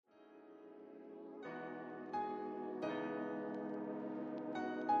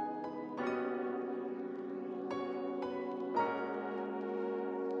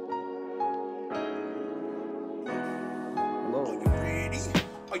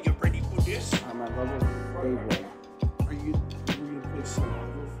level they were. Are you gonna play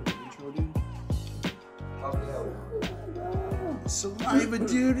Saliva for the intro, dude? Saliva,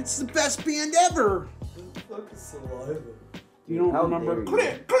 dude, it's the best band ever. What the fuck is Saliva? You don't How remember? dare you.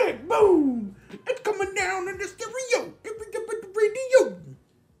 Click, click, boom! It's coming down in the stereo. Radio.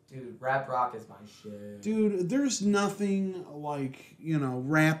 Dude, rap rock is my shit. Dude, there's nothing like,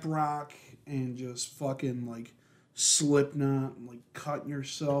 rap rock and just fucking like Slipknot and like cutting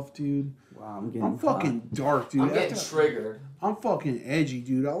yourself, dude. Wow, I'm getting I'm fucking dark, dude. I'm getting triggered. I'm fucking edgy,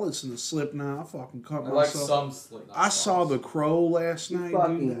 dude. I'll listen to Slipknot. I'll fucking cut I like myself. some Slipknot I saw The Crow last night,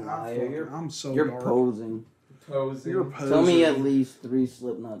 fucking dude. liar. I'm so You're dark. posing. Posing. You're a poser. Tell me at least 3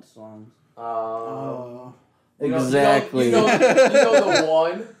 Slipknot songs. Exactly. You know the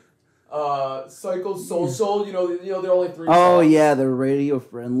one. Psychosocial. You know there are only 3 songs. Oh yeah, the radio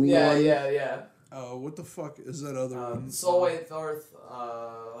friendly one. Yeah. What the fuck is that other one? Soul Eighth Earth.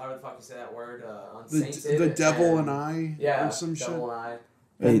 How the fuck you say that word? Unsainted. The Devil and I. Yeah. Or some Devil shit.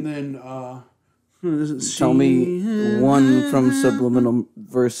 and I. And then Tell me one from Subliminal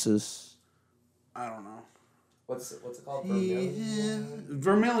Versus. I don't know. What's it called?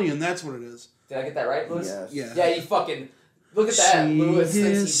 Vermilion, that's what it is. Did I get that right, Lewis? Yes. Yeah. Yeah, you fucking look at that. Lewis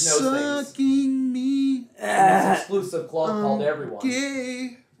thinks he knows things. sucking me. It's an exclusive club called Everyone.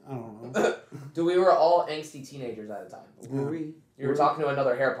 Gay. I don't know. Dude, we were all angsty teenagers at the time. Were we? You were talking to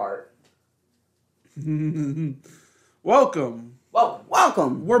another hair part. Welcome.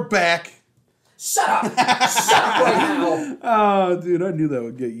 Welcome. We're back. Shut up! Shut up right now! Oh, dude, I knew that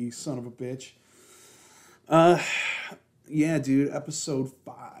would get you, son of a bitch. Yeah, dude, episode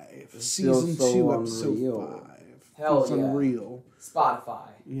 5. Season so 2, episode unreal. 5. Hell It's yeah. unreal. Spotify.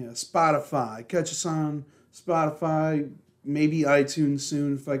 Yeah, Spotify. Catch us on Spotify, maybe iTunes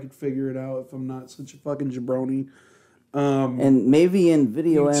soon if I could figure it out, if I'm not such a fucking jabroni. And maybe in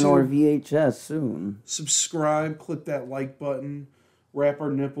video and or YouTube. VHS soon. Subscribe, click that like button, wrap our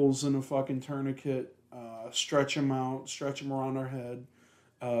nipples in a fucking tourniquet, stretch them out, stretch them around our head,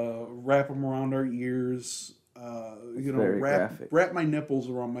 wrap them around our ears, very graphic. wrap my nipples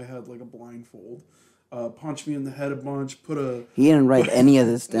around my head like a blindfold. Punch me in the head a bunch. He didn't write any of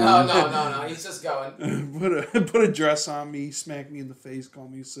this down. No. He's just going. Put a dress on me. Smack me in the face. Call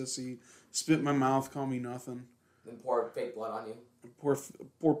me a sissy. Spit in my mouth. Call me nothing. Then pour fake blood on you.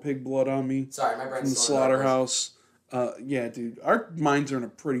 Pour pig blood on me. Sorry, my brain's From the still in that slaughterhouse. Yeah, dude. Our minds are in a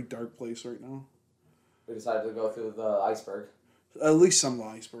pretty dark place right now. We decided to go through the iceberg. At least some of the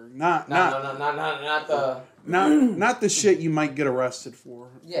iceberg. Not the. Not the shit you might get arrested for.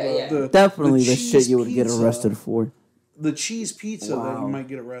 Yeah. Definitely the cheese shit you would get pizza. arrested for. The cheese pizza that Wow. you might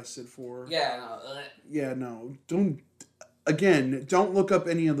get arrested for. Yeah, no. Yeah, no. Don't look up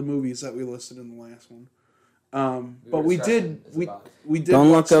any of the movies that we listed in the last one. But we did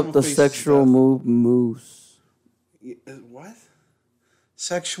Don't watch look up some the of Faces sexual of Death. move moose. What?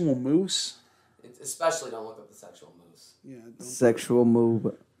 Sexual moose? Especially don't look up the sexual moose. Yeah. Don't Sexual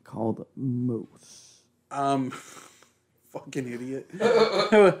move called moose. Fucking idiot.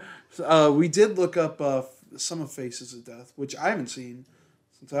 We did look up some of Faces of Death, which I haven't seen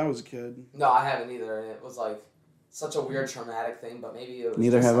since I was a kid. No, I haven't either, and it was like such a weird traumatic thing. But maybe it was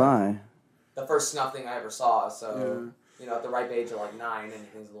Neither just, have like, I. the first snuff thing I ever saw. So at the ripe age of like 9,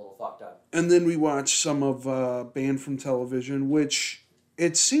 anything's a little fucked up. And then we watched some of Banned from Television, which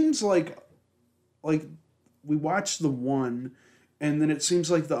it seems like we watched the one, and then it seems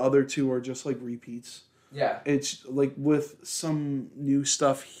like the other 2 are just like repeats. Yeah. It's like with some new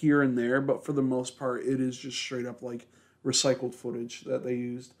stuff here and there, but for the most part, it is just straight up like recycled footage that they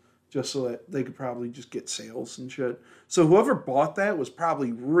used just so that they could probably just get sales and shit. So whoever bought that was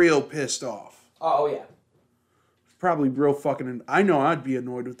probably real pissed off. Oh yeah. Probably real fucking... I know I'd be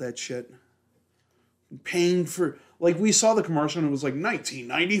annoyed with that shit. Paying for... Like, we saw the commercial and it was like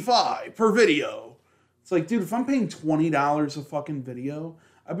 $19.95 per video. It's like, dude, if I'm paying $20 a fucking video,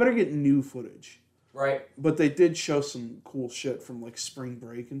 I better get new footage. Right. But they did show some cool shit from, like, spring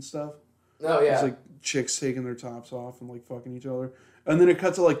break and stuff. Oh, yeah. It's like chicks taking their tops off and, like, fucking each other. And then it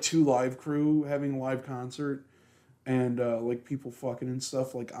cuts to, like, 2 live crew having a live concert. And, like, people fucking and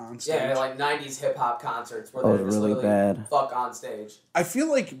stuff, like, on stage. Yeah, like 90s hip-hop concerts where Oh, they're just really literally bad. fuck on stage. I feel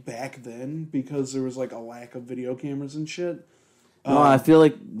like back then, because there was, like, a lack of video cameras and shit. No, I feel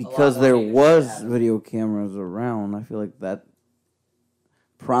like because more there haters was than that. video cameras around, I feel like that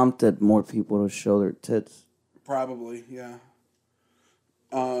prompted more people to show their tits. Probably, yeah.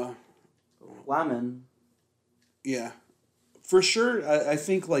 Lemon. Yeah. For sure, I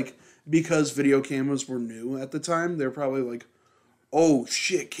think, like, because video cameras were new at the time, they're probably like, oh,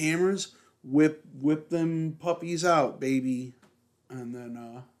 shit, cameras? Whip them puppies out, baby. And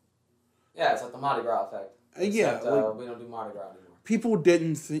then, Yeah, it's like the Mardi Gras effect. Yeah, Except, we don't do Mardi Gras anymore. People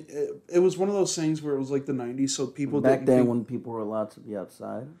didn't think... It was one of those things where it was like the 90s, so people Back didn't then think... when people were allowed to be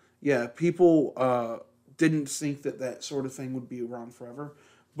outside. Yeah, people didn't think that sort of thing would be around forever.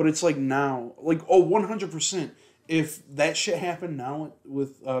 But it's like now, like, 100%. If that shit happened now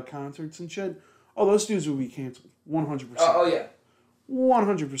with concerts and shit, those dudes would be canceled. 100%. Oh, yeah.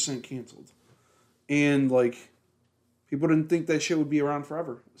 100% canceled. And, like, people didn't think that shit would be around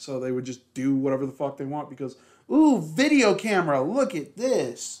forever. So they would just do whatever the fuck they want because, ooh, video camera, look at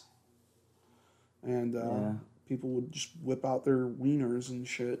this. And people would just whip out their wieners and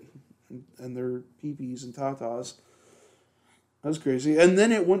shit and their peepees and tatas. That was crazy. And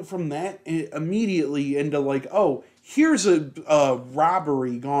then it went from that immediately into like, here's a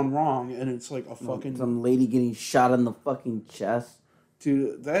robbery gone wrong. And it's like a fucking... Some lady getting shot in the fucking chest.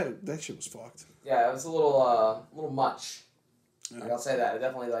 Dude, that shit was fucked. Yeah, it was a little much. Yeah. Like, I'll say that. It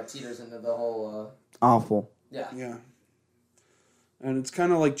definitely like teeters into the whole... Awful. Yeah. Yeah. And it's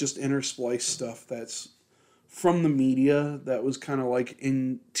kind of like just intersplice stuff that's from the media that was kind of like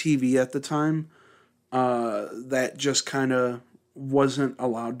in TV at the time that just kind of wasn't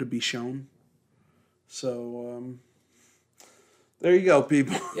allowed to be shown. So, there you go,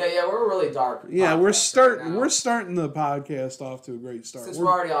 people. Yeah, we're really dark. Yeah, we're starting the podcast off to a great start. Since we're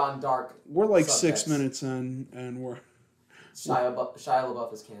already on dark. We're like subjects. 6 minutes in, and we're... Shia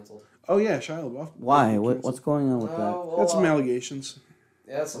LaBeouf is canceled. Oh, yeah, Shia LaBeouf. Why? What's going on with that? Well, Got some allegations.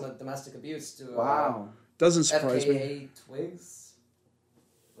 Yeah, some domestic abuse to... Wow. Doesn't surprise me. FKA Twigs?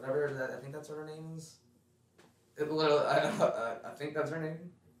 Whatever, I think that's what her name is. I think that's her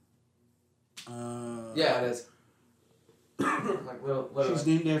name. Yeah, it is. Like, literally. She's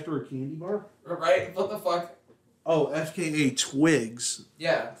named after a candy bar? Right? What the fuck? Oh, FKA Twigs.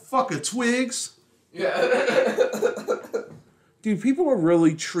 Yeah. Fuck a Twigs. Yeah. Dude, people are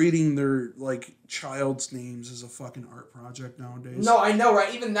really treating their, like, child's names as a fucking art project nowadays. No, I know,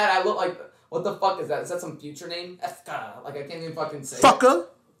 right? Even that, I look like, what the fuck is that? Is that some future name? Efka. Like, I can't even fucking say Fucka?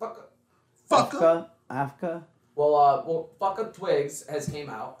 Fucka. Fucka? Afka? Well, Fucka Twigs has came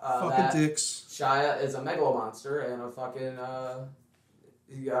out. Fucka dicks. Shia is a megalo monster and a fucking, a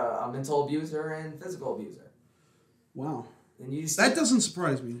mental abuser and physical abuser. Wow. And you that doesn't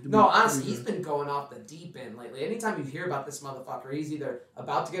surprise me. No, honestly, he's been going off the deep end lately. Anytime you hear about this motherfucker, he's either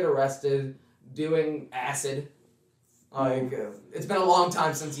about to get arrested, doing acid. Like, it's been a long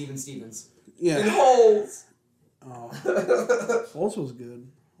time since even Stevens. Yeah. In Holes! Oh. Holes was good.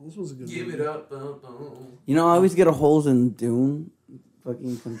 Holes was a good Give movie. it up. You know, I always get a Holes in Dune.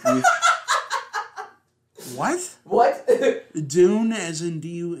 Fucking confused. What? What? Dune as in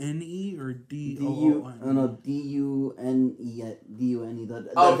D-U-N-E or D-O-O-N? No, D-U-N-E. D-U-N-E.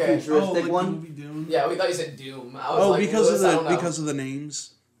 The Okay. futuristic like one. The movie Dune? Yeah, we thought you said Doom. I was like, because of the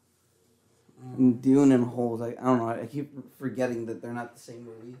names. Dune and Holes. I don't know. I keep forgetting that they're not the same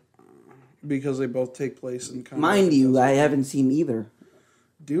movie. Because they both take place in kind Mind of you, I haven't seen either.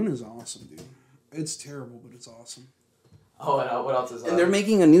 Dune is awesome, dude. It's terrible, but it's awesome. Oh, and what else is And they're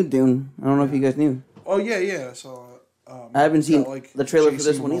making a new Dune. I don't know if you guys knew. Oh, yeah. So, I haven't seen like the trailer for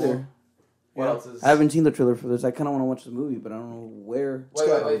Jason this one Momoa. either. What else is... I haven't seen the trailer for this. I kind of want to watch the movie, but I don't know where.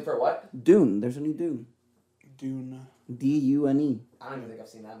 Wait, for what? Dune. There's a new Dune. Dune. D-U-N-E. I don't even think I've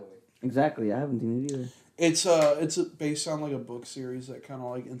seen that movie. Exactly. I haven't seen it either. It's based on like a book series that kind of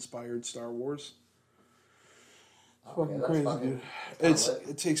like inspired Star Wars. Okay, Fucking that's crazy, fucking dude.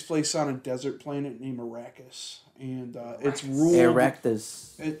 It takes place on a desert planet named Arrakis, and it's ruled.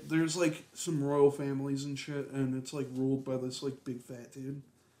 Arrakis. There's like some royal families and shit, and it's like ruled by this like big fat dude,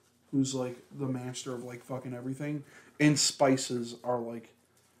 who's like the master of like fucking everything, and spices are like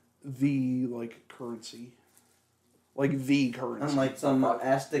the like currency, like the currency. Unlike some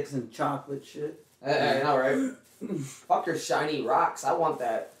Aztecs and chocolate shit. I know, right? Fuck your shiny rocks. I want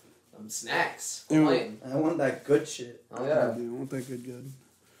that. Snacks. Dude. I want that good shit. Oh, yeah. Dude, I want that good.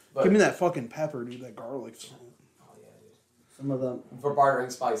 But, Give me that fucking pepper, dude. That garlic. Oh, yeah, dude. Some of them. For bartering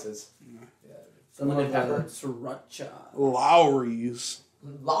spices. Yeah. Yeah. Some of Lemon the pepper. sriracha. Lowry's.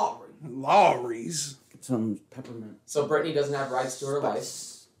 Lowry. Get some peppermint. So Britney doesn't have rights to her life.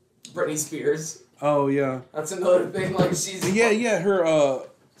 Britney Spears. Oh, yeah. That's another thing. Like, she's... Yeah, her,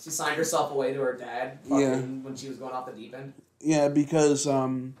 She signed herself away to her dad when she was going off the deep end. Yeah, because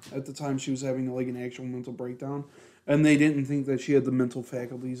at the time she was having like an actual mental breakdown, and they didn't think that she had the mental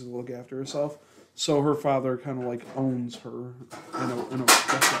faculties to look after herself. So her father kind of like owns her in a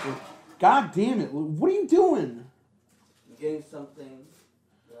God damn it! What are you doing? I'm getting something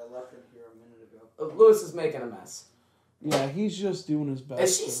that I left in here a minute ago. Lewis is making a mess. Yeah, he's just doing his best.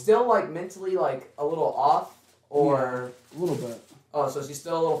 Is she still like mentally like a little off, or a little bit? Oh, so she's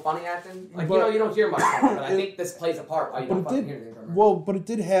still a little funny acting? Like, But- you don't hear much from her, but I think this plays a part why you don't fucking hear anything from her. Well, but it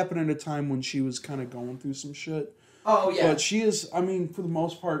did happen at a time when she was kind of going through some shit. Oh, yeah. But she is, I mean, for the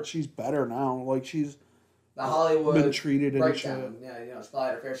most part, she's better now. Like, she's The Hollywood been treated and shit. breakdown. Yeah, she probably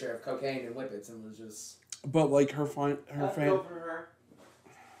had her fair share of cocaine and whippets and was just... But, like, her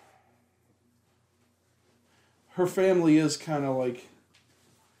family is kind of, like,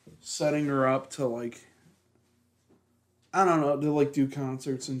 setting her up to, like, I don't know, to, like, do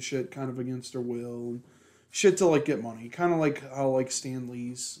concerts and shit kind of against her will. And shit to, like, get money. Kind of like how, like, Stan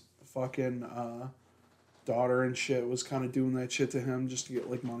Lee's fucking daughter and shit was kind of doing that shit to him just to get,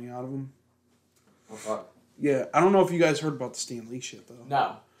 like, money out of him. Oh, fuck. Yeah, I don't know if you guys heard about the Stan Lee shit, though.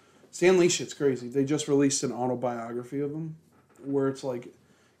 No. Stan Lee shit's crazy. They just released an autobiography of him where it's, like,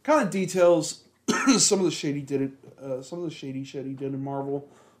 kind of details some of the shit he did, some of the shady shit he did in Marvel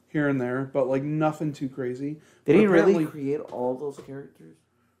here and there, but, like, nothing too crazy. Did But he apparently- really create all those characters?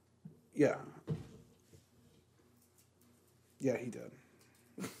 Yeah. Yeah, he did.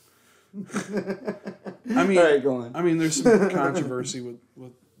 I mean, All right, go on. I mean, there's some controversy with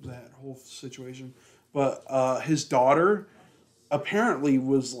that whole situation, but his daughter apparently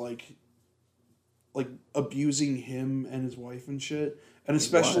was like abusing him and his wife and shit, and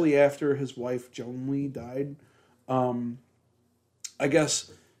especially after his wife Joan Lee died. I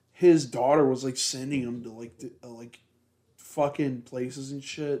guess his daughter was like sending him to like fucking places and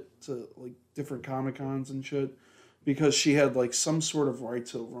shit, to like different Comic-Cons and shit, because she had like some sort of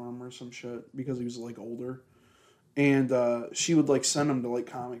rights over him or some shit because he was like older. And she would like send him to like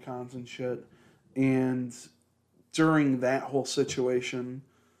Comic-Cons and shit. And during that whole situation,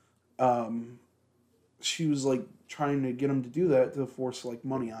 she was like trying to get him to do that to force like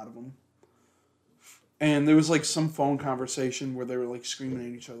money out of him. And there was like some phone conversation where they were like screaming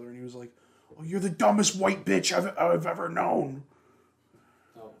at each other, and he was like, "Oh, you're the dumbest white bitch I've ever known."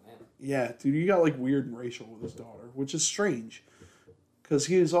 Oh, man. Yeah, dude, he got like weird and racial with his daughter, which is strange, because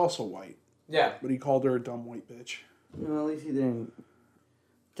he is also white. Yeah. But he called her a dumb white bitch. Well, at least he didn't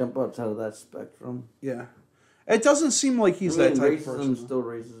jump outside of that spectrum. Yeah. It doesn't seem like he's I mean, that type of racism's person. still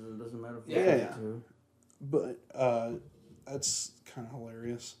racism. It doesn't matter if Yeah. too. But that's kind of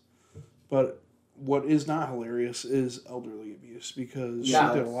hilarious. But what is not hilarious is elderly abuse, because she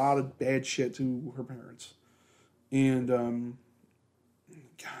No. did a lot of bad shit to her parents. And, God,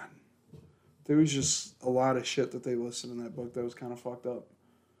 there was just a lot of shit that they listed in that book that was kind of fucked up.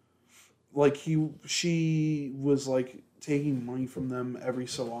 Like, she was, like, taking money from them every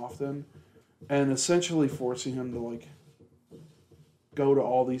so often and essentially forcing him to, like, go to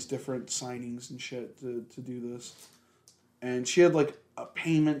all these different signings and shit to do this. And she had, like, a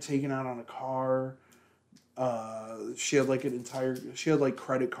payment taken out on a car. She had, like,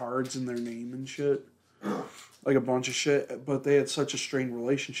 credit cards in their name and shit. Like, a bunch of shit. But they had such a strained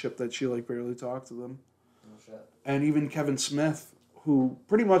relationship that she, like, barely talked to them. Oh, shit. And even Kevin Smith, who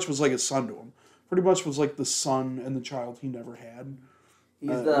pretty much was like a son to him. Pretty much was like the son and the child he never had.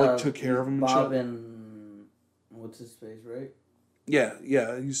 Took care of him and Bob shit. and what's his face, right? Yeah,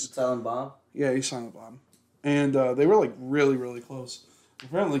 he's Silent Bob. Yeah, he's Silent Bob. And they were like really, really close.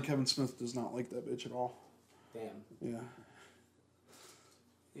 Apparently Kevin Smith does not like that bitch at all. Damn. Yeah.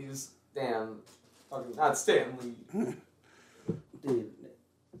 He's damn fucking not Stanley. Dude,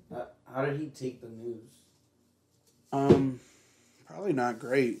 how did he take the news? Probably not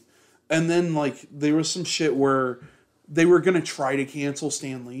great. And then like there was some shit where they were gonna try to cancel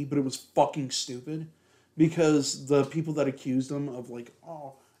Stan Lee, but it was fucking stupid. Because the people that accused him of like,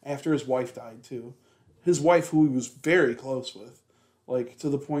 after his wife died too. His wife, who he was very close with, like to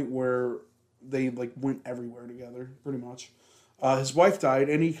the point where they like went everywhere together, pretty much. His wife died,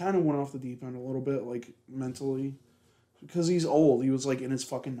 and he kind of went off the deep end a little bit, like mentally, because he's old. He was like in his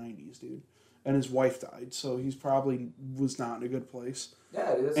fucking 90s, dude, and his wife died, so he's probably was not in a good place.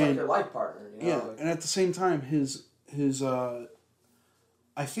 Yeah, it's like your life partner. You know? Yeah, Like, and at the same time, his I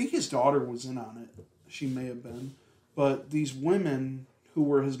think his daughter was in on it. She may have been, but these women who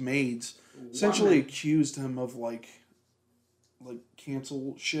were his maids essentially accused him of like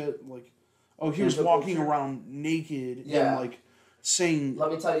cancel shit, like, oh, he was Cancel walking culture? around naked Yeah. and like saying, let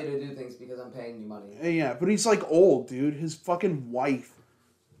me tell you to do things because I'm paying you money. yeah, but he's like old, dude. His fucking wife,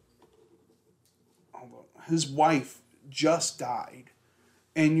 his wife just died,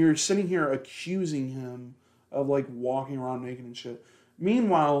 and you're sitting here accusing him of like walking around naked and shit.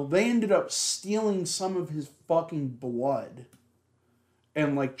 Meanwhile, they ended up stealing some of his fucking blood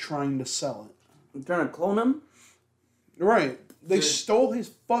and like trying to sell it. You trying to clone him? Right. They Dude. stole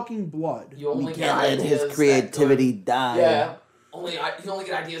his fucking blood. You only We get can't let ideas his creativity that die. good. Yeah. You only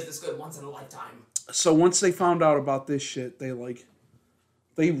get ideas this good once in a lifetime. So once they found out about this shit, they like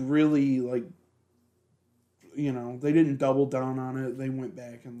they really like, you know, they didn't double down on it. They went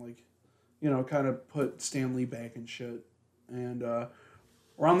back and like, you know, kind of put Stan Lee back and shit. And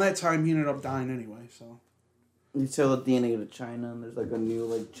around that time, he ended up dying anyway. So You sell the DNA to China, and there's like a new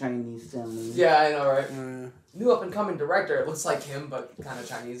like Chinese Stan Lee. Yeah, I know, right? New up and coming director. It looks like him, but kind of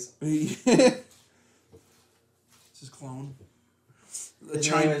Chinese. It's his clone. The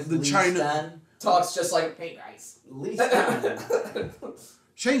China talks just like, hey guys. Lee Stan.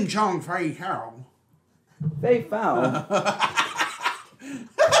 Shing Chong Fei Hao. Fei Foul. You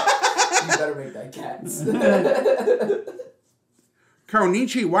better make that cats.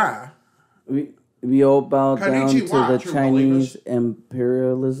 Konnichiwa. We all bow down to Konnichiwa, the true Chinese believers.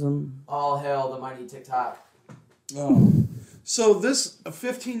 imperialism. All hail the mighty TikTok. Oh. So this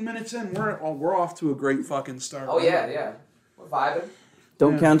 15 minutes in, we're off to a great fucking start. Oh yeah. We're vibing.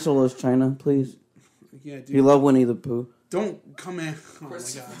 Don't cancel us, China, please. Yeah, dude. We love Winnie the Pooh. Don't come in. Oh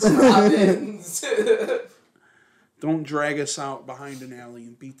Chris my god. Robbins. Don't drag us out behind an alley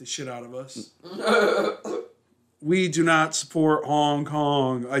and beat the shit out of us. We do not support Hong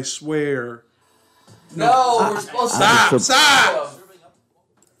Kong, I swear. No, we're supposed to Stop!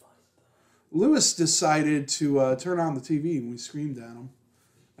 Lewis decided to turn on the TV and we screamed at him.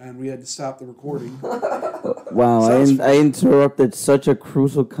 And we had to stop the recording. Wow, I interrupted such a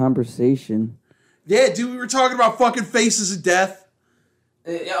crucial conversation. Yeah, dude, we were talking about fucking Faces of Death.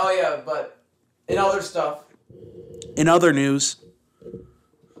 Oh yeah, but in other stuff. In other news,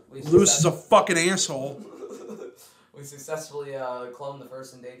 Lewis is a fucking asshole. We successfully cloned the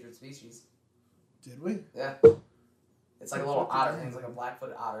first endangered species. Did we? Yeah. It's like a little otter thing. It's like a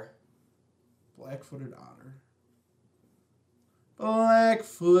black-footed otter. Black-footed otter.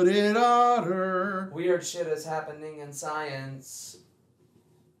 Black-footed otter. Weird shit is happening in science.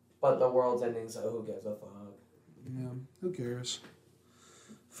 But the world's ending, so who gives a fuck? Yeah, who cares?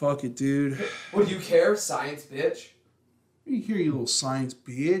 Fuck it, dude. Would you care? Science, bitch. You hear, you little science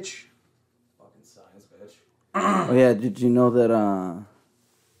bitch. Fucking science, bitch. Oh yeah, did you know that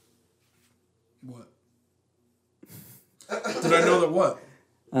What? Did I know that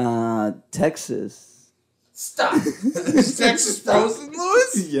what? Texas. Stop. Is Texas frozen,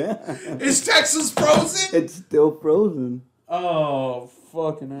 Lewis? Yeah. Is Texas frozen? It's still frozen. Oh,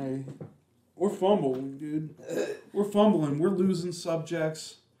 fucking A. We're fumbling, dude. We're fumbling. We're losing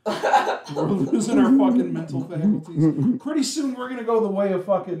subjects. We're losing our fucking mental faculties. Pretty soon we're going to go the way of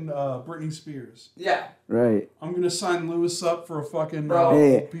fucking Britney Spears. Yeah. Right. I'm going to sign Lewis up for a fucking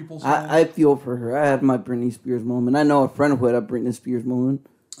Hey, people's I feel for her. I had my Britney Spears moment. I know a friend who had a Britney Spears moment.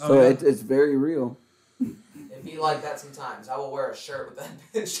 So Oh, yeah? it's very real. It'd be like that sometimes. I will wear a shirt with that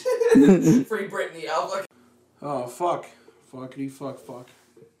bitch. Free Britney. I'll look. Oh, fuck. Fuckity fuck.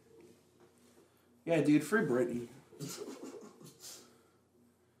 Yeah, dude, free Britney.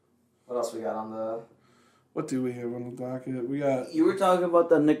 What else we got on the... What do we have on the docket? We got... You were talking about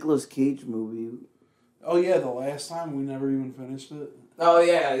the Nicolas Cage movie. Oh, yeah, the last time we never even finished it. Oh,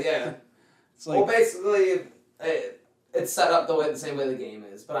 yeah. It's like... Well, basically, it's set up the same way the game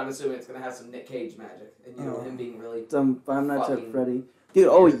is, but I'm assuming it's going to have some Nick Cage magic, and him being really... Some Five Nights at fucking- Freddy. Dude,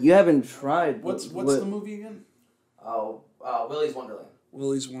 oh, you haven't tried. What's the movie again? Oh, Willy's Wonderland.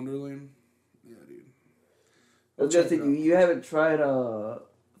 Willy's Wonderland. Yeah, dude. I was gonna say, you haven't tried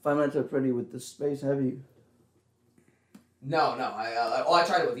Five Nights at Freddy with the space, have you? No. I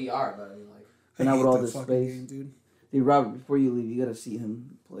tried it with VR, but I mean, like... And not with all that this fucking space. game, dude. Dude, Robert, before you leave, you gotta see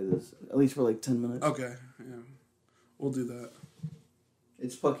him play this. At least for like 10 minutes. Okay, yeah. We'll do that.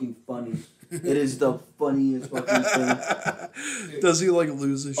 It's fucking funny. It is the funniest fucking thing. Does he like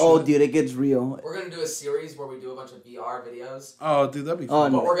lose his shit? Oh, dude, it gets real. We're going to do a series where we do a bunch of VR videos. Oh, dude, that'd be Oh,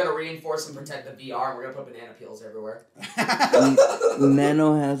 fun. But we're going to reinforce and protect the VR, and we're going to put banana peels everywhere.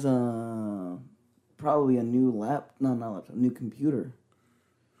 Nano has probably a new a new computer.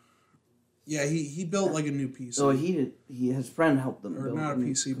 Yeah, he built like a new PC. So his friend helped them or build not a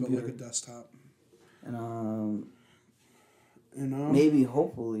new PC, but computer. like a desktop. And You know? maybe,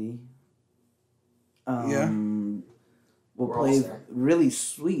 hopefully, Yeah. we'll We're play almost there. really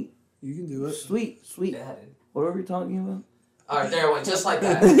sweet. You can do it. Sweet. Yeah, dude. What are we talking about? All right, there it went, just like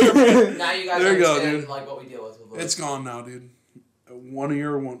that. Now you guys There you go, understand dude. like what we deal with. It's gone now, dude. One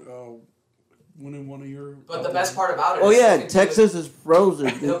in one of your. But the best part about it Oh is yeah, he'll continue- Texas is frozen.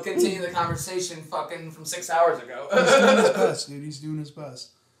 He'll Dude. continue the conversation fucking from 6 hours ago. He's doing his best, dude. He's doing his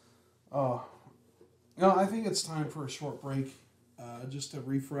best. Oh. No, I think it's time for a short break. Just to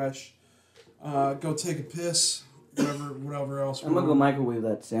refresh. Go take a piss. Whatever else. I'm gonna go microwave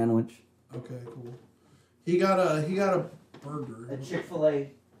that sandwich. Okay, cool. He got a burger.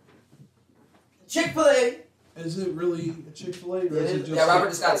 Chick-fil-A. Chick-fil-A! Is it really a Chick-fil-A? Or is it just yeah, Robert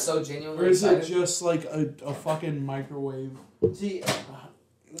just got so genuinely Or is excited. it just like a fucking microwave? See,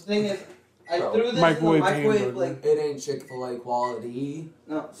 the thing is, I Bro, threw this microwave in the microwave hamburger. like. It ain't Chick-fil-A quality.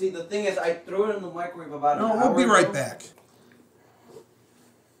 No, see, the thing is, I threw it in the microwave about an No, hour we'll be right ago. back.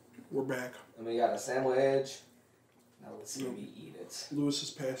 We're back. And we got a sandwich. Now let's see me eat it. Lewis is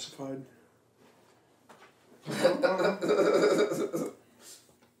pacified.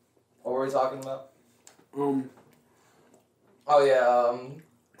 What were we talking about? Um. Oh yeah,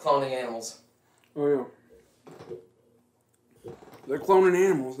 cloning animals. Oh yeah. They're cloning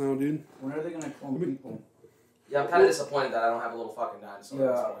animals now, dude. When are they gonna clone people? Yeah, I'm kind of disappointed that I don't have a little fucking dinosaur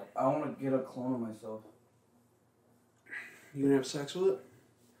at this point. I want to get a clone of myself. You gonna have sex with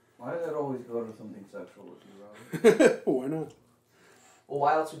Why does it always go to something sexual with you, Robert? it? Why not? Well,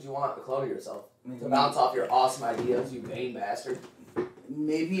 why else would you want a clone of yourself? Maybe, To bounce off your awesome ideas, you vain bastard.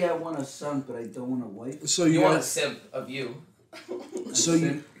 maybe I want a son, but I don't want a wife. So You you want a guys, simp of you.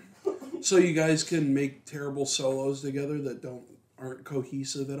 so you guys can make terrible solos together that aren't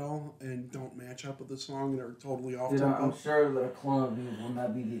cohesive at all and don't match up with the song and are totally off Dude, tempo. I'm sure that a clone of me will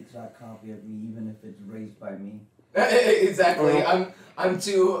not be the exact copy of me, even if it's raised by me. Exactly. Uh-huh. I'm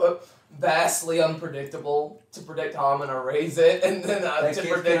too vastly unpredictable to predict how I'm gonna raise it, and then That to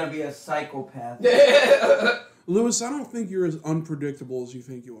kid's predict. gonna be a psychopath. Lewis, I don't think you're as unpredictable as you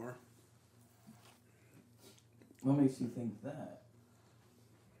think you are. What makes you think that?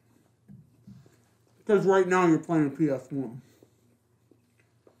 Because right now you're playing a PS1.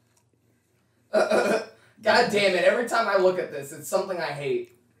 God damn it! Every time I look at this, it's something I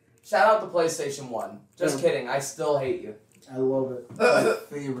hate. Shout out to PlayStation 1. Just Yeah. kidding. I still hate you. I love it. My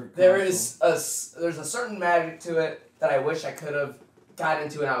favorite. There's a certain magic to it that I wish I could have got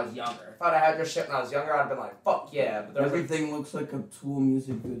into when I was younger. If I'd have had your shit when I was younger, I'd have been like, fuck yeah. But there's Everything looks like a Tool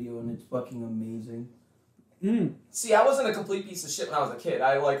music video, and it's fucking amazing. See, I wasn't a complete piece of shit when I was a kid.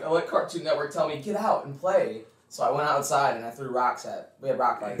 I let Cartoon Network tell me, get out and play. So I went outside and I threw rocks we had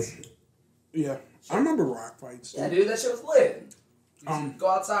rock fights. Yeah, I remember rock fights. Yeah, dude, that shit was lit. Um, Go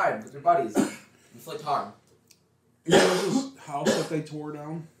outside with your buddies. Inflict harm. There was this house that they tore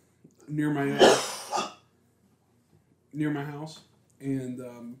down near my house, and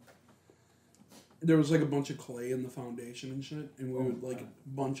there was like a bunch of clay in the foundation and shit, and we would like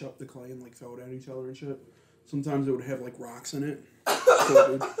bunch up the clay and like throw it at each other and shit. Sometimes it would have like rocks in it.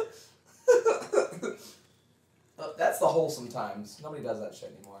 So, dude, That's the wholesome times. Nobody does that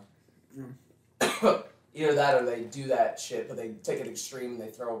shit anymore. Yeah. Either that or they do that shit, but they take it extreme and they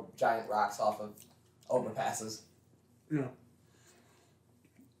throw giant rocks off of overpasses. Yeah.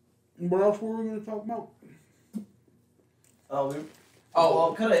 What else were we going to talk about? Well,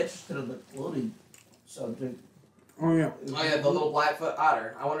 I'm kind of interested in the cloning subject. Oh yeah. Oh yeah, the little Blackfoot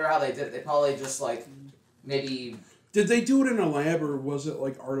otter. I wonder how they did it. They probably just like maybe. Did they do it in a lab or was it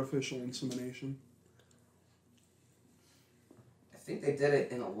like artificial insemination? I think they did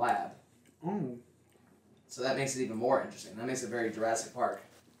it in a lab. Oh. So that makes it even more interesting. That makes it very Jurassic Park.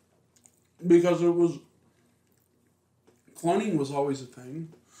 Because it was cloning was always a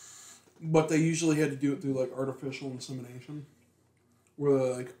thing, but they usually had to do it through like artificial insemination, where they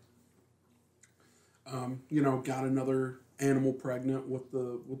like, got another animal pregnant with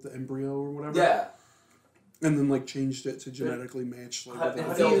the embryo or whatever. Yeah. And then like changed it to genetically match like. How- with and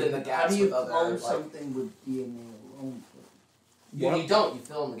the- filled in the How gaps do you with other, clone like- something with DNA alone? You don't. You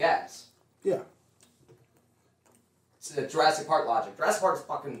fill in the gaps. Yeah. It's a Jurassic Park logic. Jurassic Park's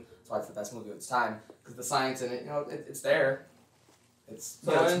fucking. That's why it's the best movie of its time. Because the science in it, it's there. It's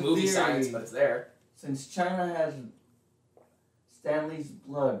it's in movie theory, science, but it's there. Since China has Stanley's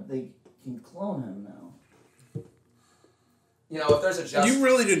blood, they can clone him now. If there's a just. You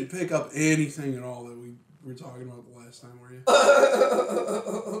really didn't pick up anything at all that we were talking about the last time, were you?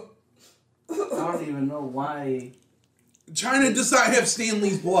 I don't even know why. China does not have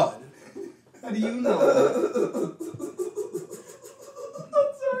Stanley's blood. How do you know that?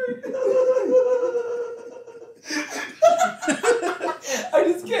 I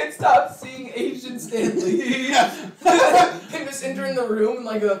just can't stop seeing Asian Stanley. Him just entering the room in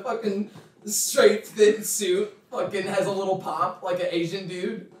like a fucking straight fit suit. Fucking has a little pop like an Asian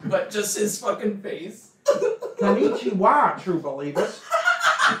dude, but just his fucking face. Konnichiwa, true believers.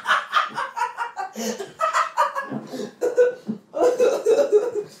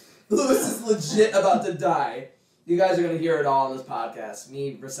 Lewis is legit about to die. You guys are gonna hear it all on this podcast.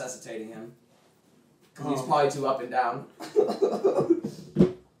 Me resuscitating him. Because he's probably too up and down.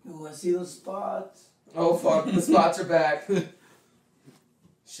 You want to see those spots? Oh fuck, the spots are back.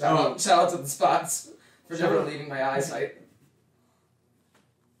 Shout out to the spots for never leaving my eyesight.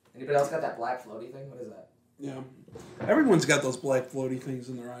 Anybody else got that black floaty thing? What is that? Yeah. Everyone's got those black floaty things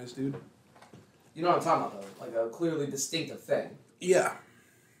in their eyes, dude. You know what I'm talking about, though? Like a clearly distinctive thing. Yeah.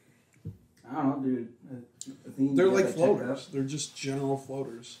 I don't know, dude. I think They're you like gotta check it floaters. out. They're just general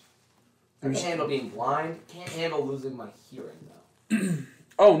floaters. I can handle being blind. Can't handle losing my hearing, though.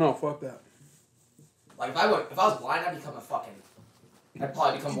 Oh, no, fuck that. Like, if I was blind, I'd become I'd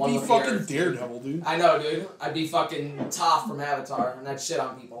probably become one You'd with be the fucking earth. Daredevil, dude. I know, dude. I'd be fucking Toph from Avatar, and I'd shit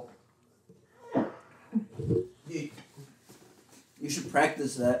on people. You should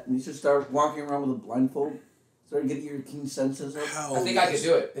practice that. You should start walking around with a blindfold. Start getting your keen senses up. Hell I think I could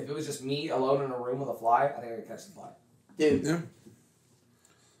do it. If it was just me alone in a room with a fly, I think I could catch the fly. Dude, Yeah.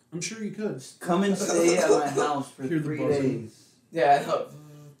 I'm sure you could. come and stay at my house for Hear the 3 buzzing. days. Yeah, I know.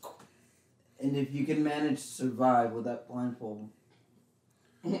 And if you can manage to survive with that blindfold,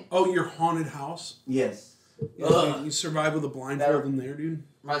 Oh, your haunted house? yes. Yeah, you survive with a blindfold That- in there, dude?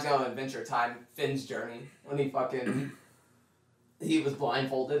 Reminds me of Adventure Time, Finn's journey, when he was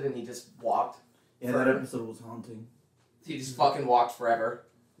blindfolded and he just walked. Yeah, that episode was haunting. He just fucking walked forever.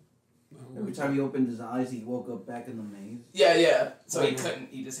 Every time he opened his eyes, he woke up back in the maze. Yeah. So he couldn't.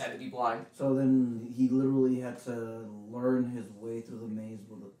 He just had to be blind. So then he literally had to learn his way through the maze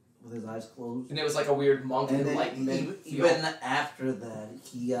with his eyes closed. And it was like a weird monk And then enlightenment. even after that,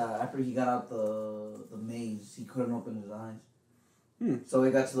 after he got out the maze, he couldn't open his eyes. So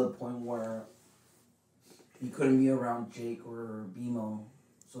it got to the point where he couldn't be around Jake or BMO.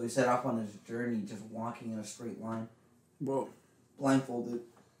 So he set off on his journey, just walking in a straight line, Whoa. blindfolded.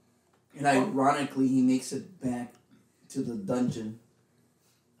 And ironically, he makes it back to the dungeon,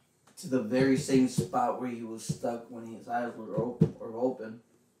 to the very same spot where he was stuck when his eyes were open.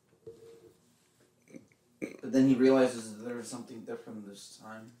 But then he realizes that there was something different this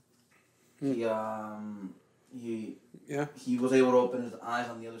time. He was able to open his eyes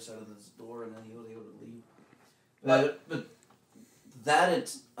on the other side of this door, and then he was able to leave. But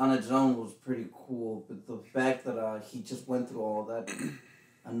that on its own was pretty cool. But the fact that he just went through all of that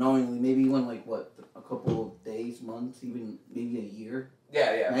unknowingly, maybe he went a couple of days, months, even maybe a year.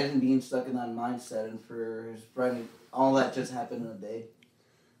 Yeah. Imagine being stuck in that mindset, and for his friend, all that just happened in a day.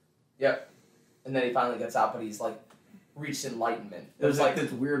 Yep. And then he finally gets out, but he's like reached enlightenment. It was like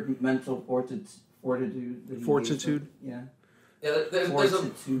this weird mental fortitude. Fortitude? Yeah. Yeah, there's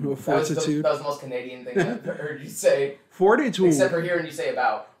Fortitude. Fortitude. That was the most Canadian thing I've ever heard you say. Fortitude. Except for hearing you say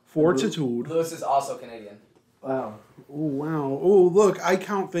about. Fortitude. Lewis is also Canadian. Wow. Oh, wow. Oh, look, I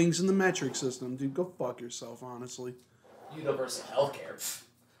count things in the metric system. Dude, go fuck yourself, honestly. Universal healthcare. Pfft.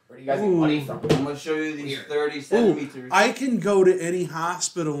 Where do you guys get money from? I'm going to show you these Weird. 30 centimeters. Ooh, I can go to any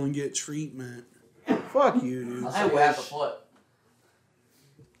hospital and get treatment. Fuck you, dude. I'll show you half a foot.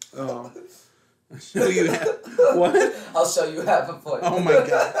 Oh. So you have, what? I'll show you half a foot. Oh my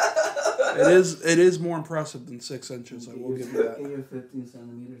god. It is more impressive than 6 inches, I will give you Get that. your 15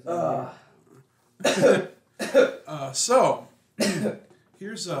 centimeters. So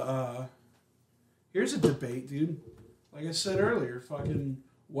here's a debate, dude. Like I said earlier, fucking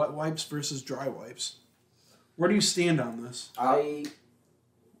wet wipes versus dry wipes. Where do you stand on this? I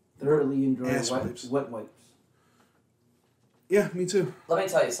thoroughly enjoy Ass wipes. wet wipes. Yeah, me too. Let me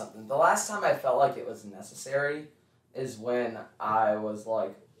tell you something. The last time I felt like it was necessary is when I was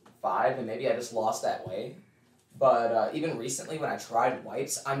like 5, and maybe I just lost that way. But even recently, when I tried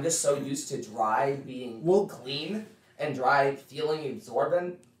wipes, I'm just so used to dry being clean and dry feeling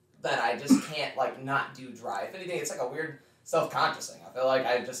absorbent that I just can't like not do dry. If anything, it's like a weird self-conscious thing. I feel like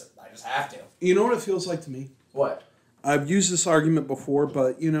I just have to. You know what it feels like to me? What? I've used this argument before,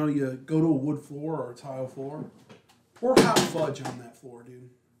 but you know, you go to a wood floor or a tile floor, pour hot fudge on that floor, dude.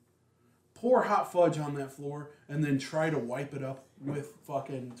 Pour hot fudge on that floor and then try to wipe it up with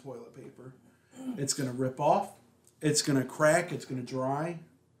fucking toilet paper. It's gonna rip off, it's gonna crack, it's gonna dry,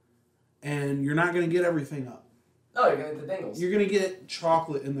 and you're not gonna get everything up. No, you're gonna get the dingles. You're gonna get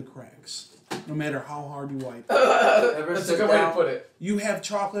chocolate in the cracks, no matter how hard you wipe. That's a good way to put it. You have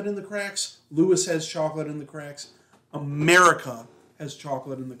chocolate in the cracks. Lewis has chocolate in the cracks. America has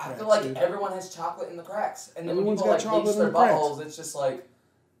chocolate in the cracks. I feel like dude. everyone has chocolate in the cracks, and then when Everyone's people got like chocolate bleach in their the cracks. buttholes, it's just like,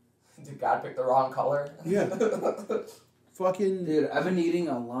 did God pick the wrong color? Yeah. Fucking. Dude, I've been eating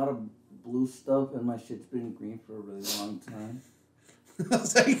a lot of blue stuff, and my shit's been green for a really long time.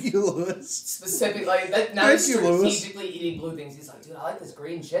 Thank you, Lewis. Specific, like that. Now he's Thank you, Lewis. strategically eating blue things. He's like, dude, I like this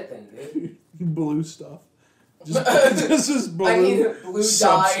green shit thing, dude. Blue stuff. Just is blue. I need blue dye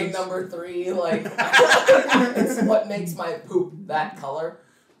substance. number 3. Like, it's what makes my poop that color.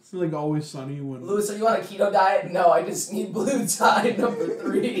 It's like Always Sunny when Lewis, are you on a keto diet? No, I just need blue dye number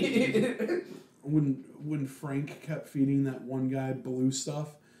 3. when Frank kept feeding that one guy blue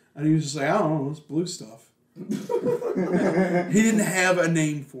stuff, and he was just like, I don't know, it's blue stuff. He didn't have a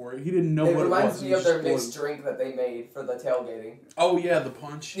name for it. He didn't know It what it was. reminds me He of was their just mixed blue. drink that they made for the tailgating. Oh yeah, the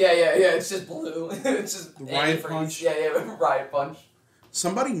punch. Yeah. It's just blue. It's just The Riot antifreeze. Punch? Yeah, Riot Punch.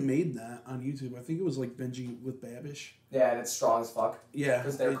 Somebody made that on YouTube. I think it was like Benji with Babish. Yeah, and it's strong as fuck. Yeah.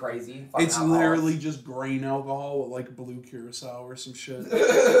 Because they're crazy. Fucking It's alcoholics. literally just grain alcohol with like blue curacao or some shit.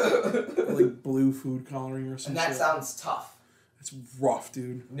 Like blue food coloring or some And that shit. sounds tough. It's rough,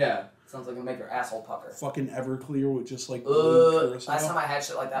 dude. Yeah. Sounds like it'll make your asshole pucker. Fucking Everclear with just like blue curacao. Last time I had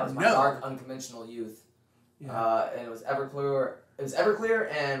shit like that was my No. dark unconventional youth. Yeah. And it was Everclear. It was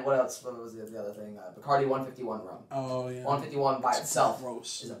Everclear and what else? What was the other thing? Bacardi 151 rum. Oh yeah. 151 by It's itself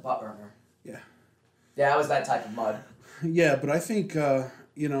gross. is a butt burner. Yeah. Yeah, it was that type of mud. Yeah, but I think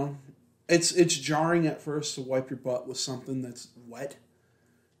you know, it's jarring at first to wipe your butt with something that's wet,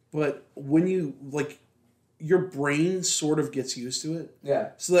 but when you like, your brain sort of gets used to it. Yeah.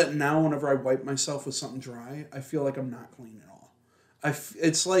 So that now, whenever I wipe myself with something dry, I feel like I'm not clean at all.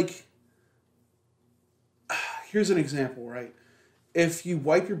 It's like, here's an example, right? If you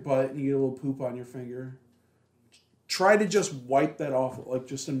wipe your butt and you get a little poop on your finger, try to just wipe that off with like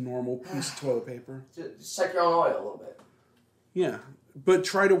just a normal piece of toilet paper. Just check your own oil a little bit. Yeah, but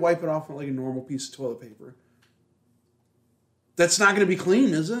try to wipe it off with like a normal piece of toilet paper. That's not going to be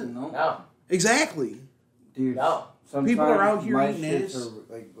clean, is it? No. No. Exactly. Dude. No. Sometimes People are out here my eating shits ass.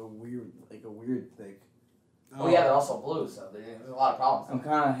 are like a weird thick. Oh, yeah, they're also blue, so there's a lot of problems. I'm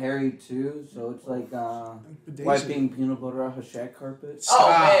kind of hairy too, so it's like wiping peanut butter off a shag carpet. Oh, Stop.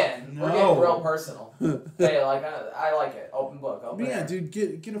 man. We're getting No. real personal. Hey, like, I like it. Open book. Open Yeah, air.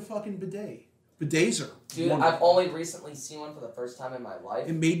 dude, get a fucking bidet. Bidets are Dude, wonderful. I've only recently seen one for the first time in my life.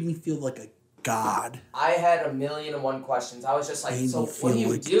 It made me feel like a god. I had 1,000,001 questions. I was just like, Made so me what do feel you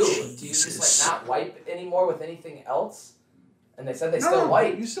like do? Do you Jesus. just like not wipe anymore with anything else? And they said they No, still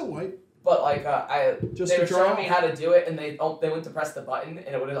wipe, You still wipe. but like Just they to were dry showing me off. how to do it, and they went to press the button,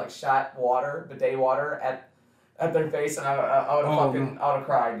 and it would have like shot water, bidet water at their face, and I would have Oh, fucking I would have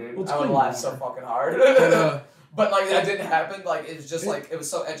cried, dude. Well, it's I would clean laugh so water. fucking hard. But, But like that didn't happen. Like it was just like it was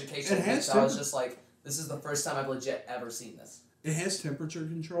so educational. It has So I was to. just like, this is the first time I've legit ever seen this. it has temperature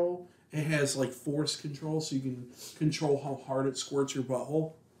control. It has like force control, so you can control how hard it squirts your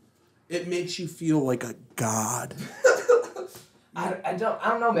butthole. It makes you feel like a god. I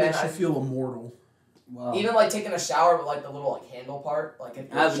don't know, It man. makes you feel immortal. Wow. Even like taking a shower with like the little like handle part, like if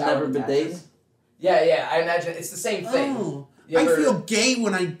I've your never shower bidet. attaches. Yeah, I imagine it's the same thing. Oh, You I ever- feel gay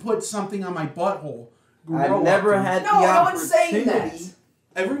when I put something on my butthole. I've Grow never up, dude. had No, the no one's saying that. opportunity.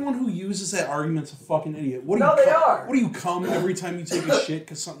 Everyone who uses that argument's a fucking idiot. What do No, you they cum- are. What do you cum every time you take a shit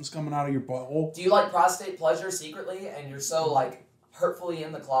because something's coming out of your butthole? Do you like prostate pleasure secretly, and you're so like hurtfully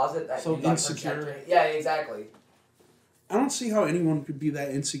in the closet that So you like insecure. project it? Yeah, exactly. I don't see how anyone could be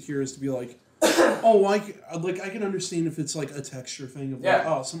that insecure as to be like, oh, like I can understand if it's like a texture thing of like, Yeah.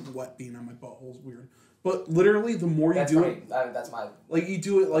 oh, something wet being on my butthole is weird. But literally, the more you That's do right. it, That's my. like you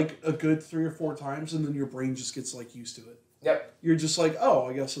do it like a good 3 or 4 times, and then your brain just gets like used to it. Yep. You're just like, oh,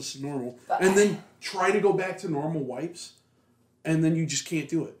 I guess this is normal, and then try to go back to normal wipes, and then you just can't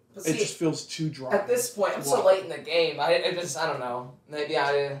do it. But It see, just feels too dry. At this point, I'm so Wow. late in the game. I don't know. Maybe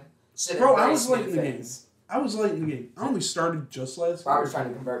I should Bro, I embrace was late new in the game. things. I was late in the game. I only started just last Robert's week. trying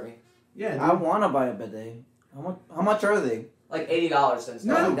to convert me. Yeah, dude. I want to buy a bidet. How much are they? Like $80 since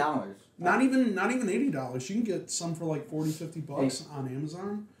No. then. $80. Not even $80. You can get some for like $40-$50 on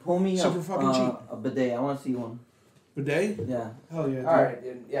Amazon. Pull me Super up fucking cheap. a bidet. I want to see one. Bidet? Yeah. Hell yeah. Dude. All right,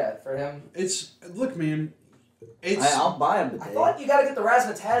 dude. Yeah, for him. It's look, man. It's I'll buy a I bidet. thought you gotta get the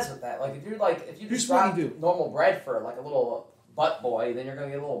razzmatazz with that. Like if you Here's just what drop you do. normal bread for like a little butt boy, then you're gonna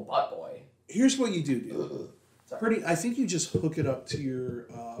get a little butt boy. here's what you do, dude. Sorry. I think you just hook it up to your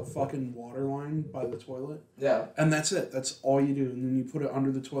fucking water line by the toilet, Yeah. and that's it. That's all you do, and then you put it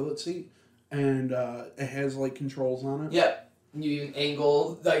under the toilet seat, and it has like controls on it. Yeah. You even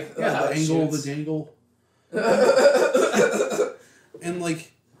angle like Yeah, how the it angle, shoots. the dangle. And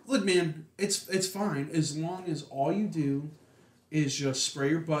like, look, man, it's fine as long as all you do is just spray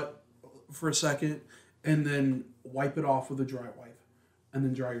your butt for a second and then wipe it off with a dry wipe, and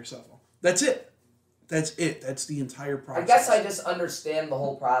then dry yourself off. That's it. That's it. That's the entire I process. guess I just understand the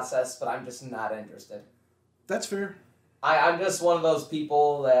whole process, but I'm just not interested. That's fair. I'm just one of those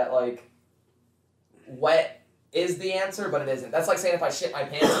people that like wet is the answer, but it isn't. That's like saying if I shit my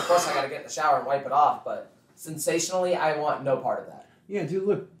pants, of course I gotta get in the shower and wipe it off, but sensationally, I want no part of that. Yeah, dude,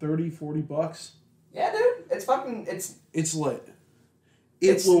 look, $30-$40. Yeah, dude, it's fucking, It's lit.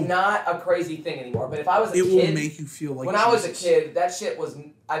 it's not a crazy thing anymore. But if I was a It kid, will make you feel like when I was a Jesus. kid, that shit was,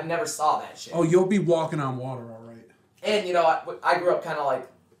 I never saw that shit. Oh, you'll be walking on water, all right. And you know, I grew up kind of like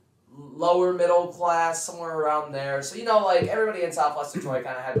lower middle class, somewhere around there. So, you know, like, everybody in Southwest Detroit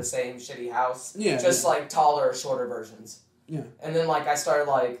kind of had the same shitty house. Yeah. Just, like, taller or shorter versions. Yeah. And then, like, I started,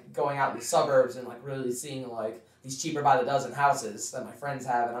 like, going out in the suburbs and, like, really seeing, like, these cheaper by the dozen houses that my friends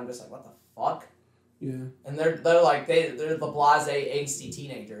have, and I'm just like, what the fuck? Yeah. And they're they're the blasé, angsty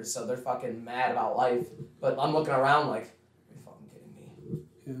teenagers, so they're fucking mad about life. But I'm looking around like, are you fucking kidding me?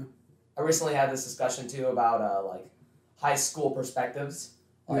 Yeah. I recently had this discussion too about like high school perspectives,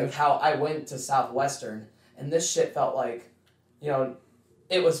 like Yeah. how I went to Southwestern, and this shit felt like, you know,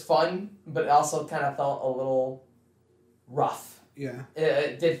 it was fun, but it also kind of felt a little rough. Yeah.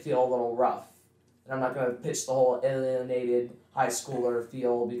 It did feel a little rough, and I'm not gonna pitch the whole alienated high schooler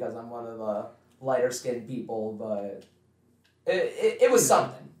feel because I'm one of the lighter skinned people, but it was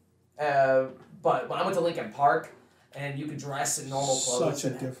something. But when I went to Lincoln Park, and you could dress in normal clothes Such a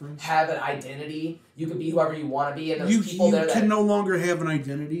and difference. have an identity, you could be whoever you want to be, and there's You people there that can no longer have an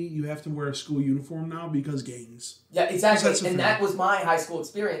identity. You have to wear a school uniform now because gangs. yeah, exactly. That's a And thing. that was my high school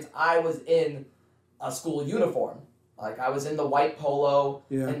experience. I was in a school uniform. Like I was in the white polo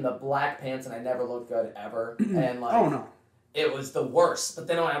Yeah. and the black pants, and I never looked good ever. And like, Oh no. it was the worst. But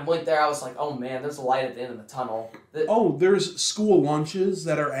then when I went there, I was like, oh man, there's a light at the end of the tunnel. Oh, there's school lunches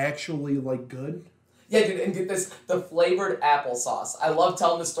that are actually like good. Yeah, dude, and get this, the flavored applesauce. I love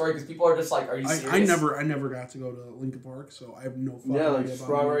telling this story because people are just like, are you serious? I never got to go to Lincoln Park, so I have no fucking Yeah, like idea about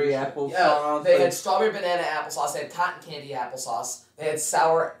strawberry it. apple Yeah, sauce. they like, had strawberry banana applesauce. They had cotton candy applesauce. They had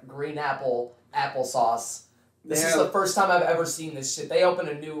sour green apple applesauce. This is the first time I've ever seen this shit. They opened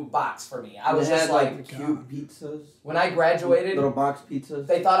a new box for me. I was they just had, like, cube pizzas. when I graduated, Little box pizzas.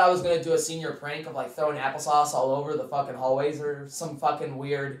 they thought I was gonna do a senior prank of like throwing applesauce all over the fucking hallways or some fucking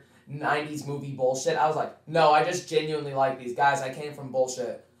weird 90s movie bullshit. I was like, no, I just genuinely like these guys. I came from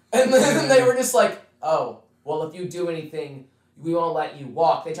bullshit. And then they were just like, oh, well, if you do anything, we won't let you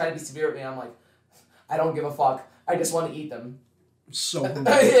walk. They tried to be severe with me. I'm like, I don't give a fuck. I just want to eat them. So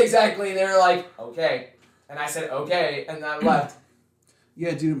hungry. Exactly. They were like, okay. And I said, okay. And I left.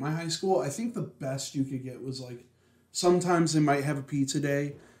 Yeah, dude, at my high school, I think the best you could get was like, sometimes they might have a pizza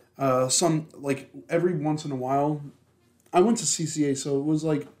day. Some, like, every once in a while. I went to CCA, so it was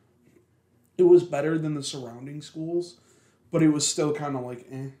like, it was better than the surrounding schools, but it was still kind of like,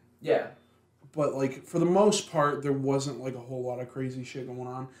 eh. Yeah. But, like, for the most part, there wasn't, like, a whole lot of crazy shit going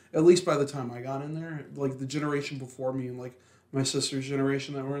on. At least by the time I got in there. Like, the generation before me and, like, my sister's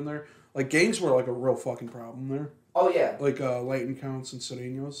generation that were in there. Like, gangs were, like, a real fucking problem there. Oh, yeah. Like, Latin counts and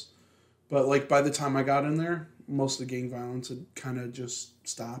Sureños. But, like, by the time I got in there, most of the gang violence had kind of just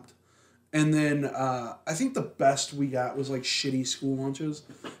stopped. And then, I think the best we got was, like, shitty school lunches.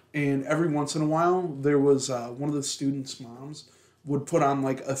 And every once in a while, there was, one of the students' moms would put on,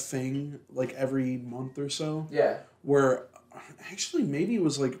 like, a thing, like, every month or so. Yeah. Where, actually, maybe it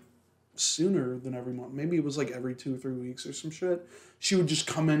was, like, sooner than every month. Maybe it was, like, every 2 or 3 weeks or some shit. She would just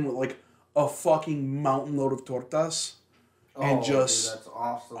come in with, like, a fucking mountain load of tortas. And just, dude, that's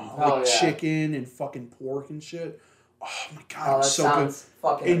awesome. like, yeah. chicken and fucking pork and shit. Oh, my God, Oh, it that was so good. sounds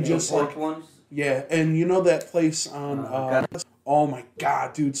fucking And amazing. just, like, Pork ones. yeah, and you know that place on, God. oh my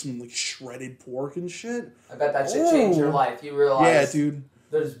God, dude, some, like, shredded pork and shit? I bet that shit changed your Ooh. life. You realize Yeah, dude.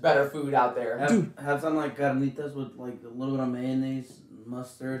 there's better food out there. Have some like carnitas with like a little bit of mayonnaise,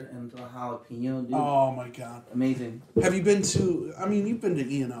 mustard, and a jalapeno, dude. Oh my God. Amazing. Have you been to, I mean, you've been to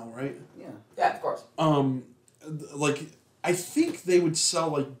E&L, right? Yeah. Yeah, of course. Like, I think they would sell,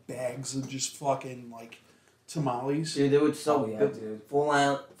 like, bags of just fucking, like, tamales. Dude, they would sell Oh, yeah, dude. full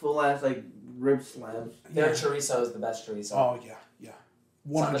ass like rib slabs. Their Yeah. chorizo is the best chorizo. Oh, yeah, yeah.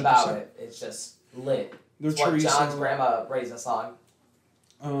 100%. Something about it. It's just lit. Their It's what chorizo. John's grandma raised us on.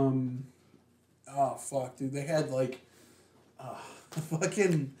 Oh, fuck, dude. They had, like,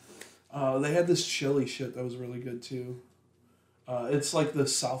 fucking, they had this chili shit that was really good, too. It's like the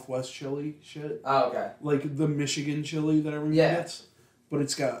Southwest chili shit. Oh, okay. Like the Michigan chili that everyone Yeah. gets. But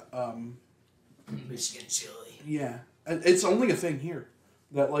it's got, Michigan chili. yeah. It's only a thing here.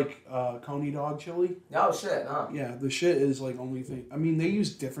 That, like, Coney dog chili. No shit, no. Yeah, the shit is, like, only thing. I mean, they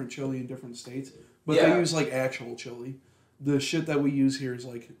use different chili in different states. But Yeah. they use, like, actual chili. The shit that we use here is,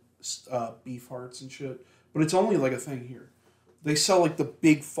 like, beef hearts and shit. But it's only, like, a thing here. They sell, like, the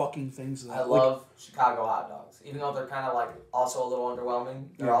big fucking things. That, I love Chicago hot dogs. Even though they're kind of like also a little underwhelming,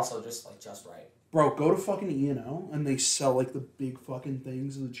 they're Yeah. also just like just right. Bro, go to fucking E&O and they sell, like, the big fucking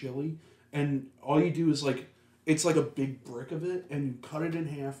things of the chili. And all you do is, like, it's like a big brick of it, and you cut it in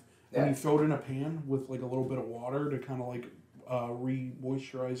half, and Yeah. you throw it in a pan with, like, a little bit of water to kind of, like,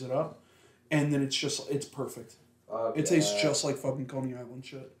 re-moisturize it up. And then it's perfect. Okay. It tastes just like fucking Coney Island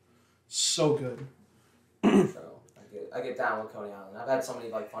shit. So good. So, I I get down with Coney Island. I've had so many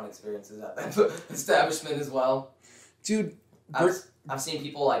like fun experiences at that establishment as well. Dude, I've seen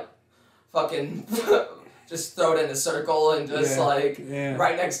people like fucking just throw it in a circle and just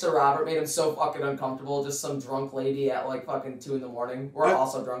right next to Robert made him so fucking uncomfortable. Just some drunk lady at like fucking 2 a.m. We're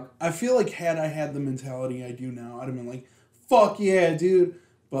also drunk. I feel like had I had the mentality I do now, I'd have been like, fuck yeah, dude.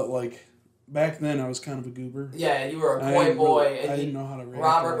 But like back then I was kind of a goober. Yeah, you were a coy boy. I didn't know how to react.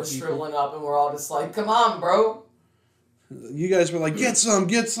 Robert was shriveling up and we're all just like, come on, bro. You guys were like, get some.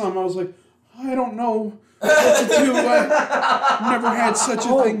 I was like, I don't know what to do. I've never had such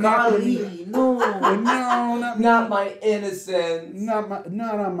a thing happen to me. No, not my innocence. Not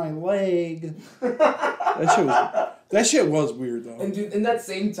on my leg. That shit was weird though. And dude, in that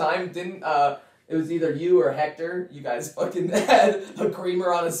same time, didn't it was either you or Hector? You guys fucking had a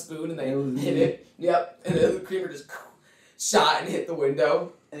creamer on a spoon and they hit it. Yep, and then the creamer just shot and hit the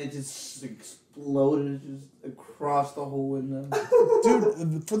window, and it just exploded just across the whole window.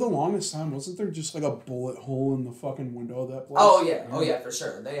 Dude, for the longest time, wasn't there just like a bullet hole in the fucking window of that place? Oh yeah, for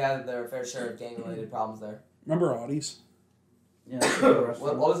sure. They had their fair share of gang-related problems there. Remember Audie's? Yeah.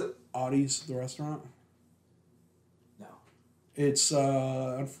 What was it? Audie's, the restaurant? No. It's,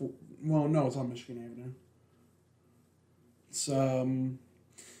 no, it's on Michigan Avenue.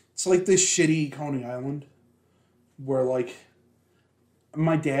 It's like this shitty Coney Island where, like,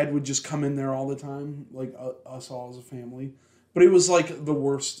 my dad would just come in there all the time, like, us all as a family. But it was, like, the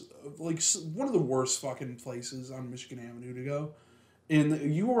worst, like, one of the worst fucking places on Michigan Avenue to go.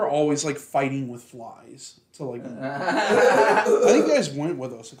 And you were always, like, fighting with flies. To, like, I think you guys went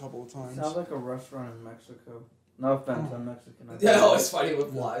with us a couple of times. Sounds like a restaurant in Mexico. No offense, I'm Mexican. Yeah, always fighting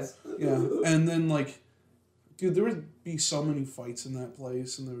with flies. Yeah, and then, like, dude, there would be so many fights in that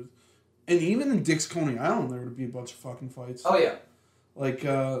place. And even in Dick's Coney Island, there would be a bunch of fucking fights. Oh, yeah. Like,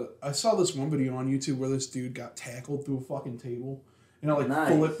 I saw this one video on YouTube where this dude got tackled through a fucking table. And it,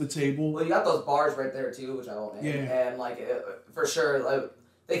 flipped the table. Well, you got those bars right there, too, which I won't name. Yeah. And, like, for sure, like,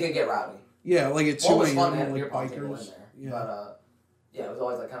 they can get rowdy. Yeah, like at 2 a.m., like bikers. Yeah. But, yeah, it was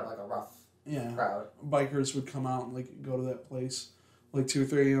always, like, kind of like a rough crowd. Bikers would come out and, like, go to that place, like, 2 or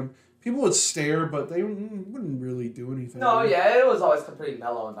 3 a.m. People would stare, but they wouldn't really do anything. No, yeah, it was always a pretty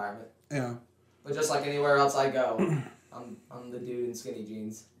mellow environment. Yeah. But just like anywhere else I go, I'm the dude in skinny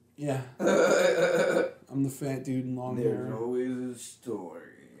jeans. Yeah. I'm the fat dude in long hair. There's always a story.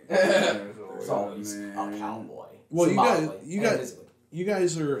 There's always a cowboy. Well, you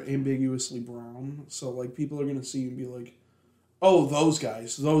guys are ambiguously brown, so like people are gonna see you and be like, "Oh, those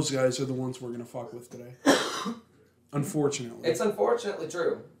guys are the ones we're gonna fuck with today." Unfortunately, it's unfortunately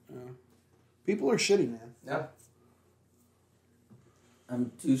true. Yeah. People are shitty, man. Yeah.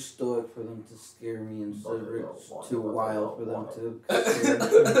 I'm too stoic for them to scare me, and Cedric's too wild for them to scare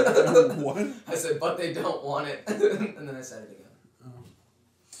me. What? I said, but they don't want it. And then I said it again. Oh.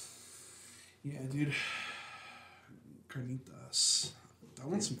 Yeah, dude. Carnitas. I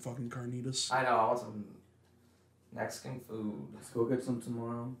want some fucking carnitas. I know, I want some Mexican food. Let's go get some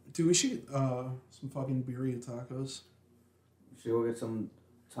tomorrow. Dude, we should get some fucking birria tacos. We should go get some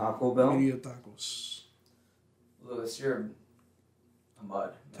Taco Bell. Birria tacos. Louis, you're a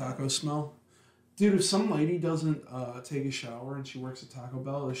mud. Taco smell? Dude, if some lady doesn't take a shower and she works at Taco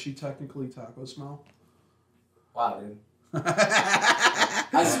Bell, is she technically taco smell? Wow, dude.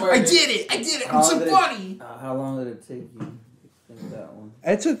 I swear. I did it! I'm so funny! How long did it take you to think that one?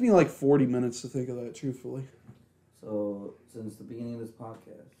 It took me like 40 minutes to think of that, truthfully. So, since the beginning of this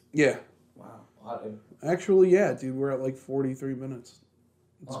podcast? Yeah. Wow, dude. Actually, yeah, dude, we're at like 43 minutes.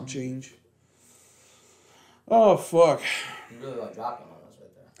 That's some change. Oh, fuck. You really like dropping on us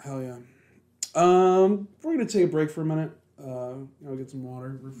right there. Hell yeah. We're going to take a break for a minute. I'll get some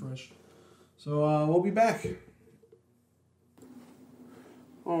water, refresh. So, we'll be back.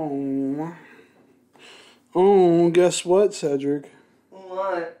 Oh, guess what, Cedric?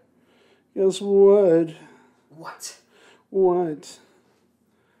 What? Guess what? What?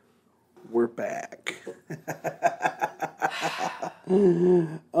 We're back.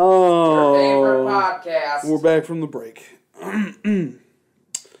 Your favorite podcast. We're back from the break.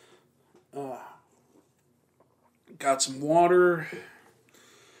 Got some water.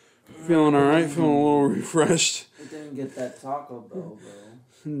 Feeling alright, feeling a little refreshed. We didn't get that Taco Bell, bro.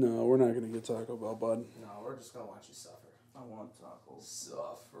 No, we're not going to get Taco Bell, bud. No, we're just going to watch you suffer. I want tacos.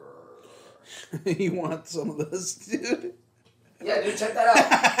 Suffer. You want some of this, dude? Yeah, dude, check that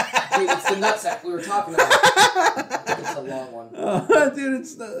out. Dude, it's the nutsack we were talking about. It's a long one. Dude,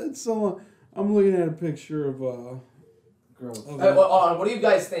 it's so long. I'm looking at a picture of, Girl. Hey, hold on, what do you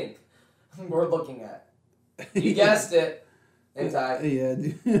guys think we're looking at? You guessed it. Inside. Yeah,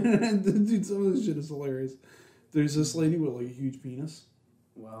 dude. Dude, some of this shit is hilarious. There's this lady with like a huge penis.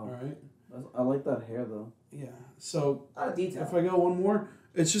 Wow. All right. I like that hair though. Yeah. So Not a detail. if I go one more,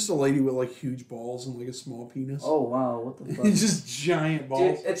 it's just a lady with like huge balls and like a small penis. Oh wow, what the fuck? It's just giant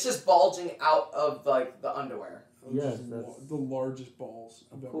balls. Dude, it's just bulging out of like the underwear. Yes, Just that's- the largest balls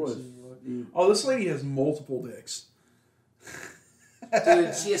I've ever course. seen in my life. Dude. Oh, this lady has multiple dicks.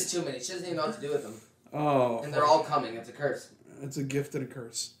 Dude, she has too many. She doesn't even know what to do with them. Oh. And they're all coming. It's a curse. It's a gift and a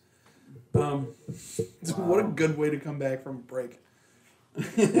curse. What a good way to come back from a break.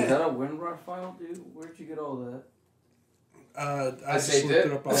 Is that a WinRAR file, dude? Where'd you get all that? I just looked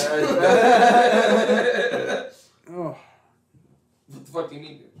it up. What Oh. the fuck do you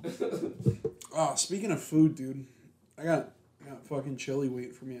mean? Oh, speaking of food, dude, I got fucking chili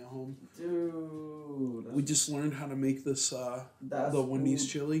waiting for me at home. Dude. We just learned how to make this That's the Wendy's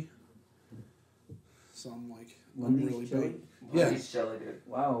food. chili. So I'm like, Wendy's I'm really chili? big. Yeah. He's chilly, dude.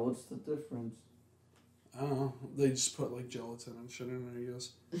 Wow, what's the difference? I don't know. They just put like gelatin and shit in there, I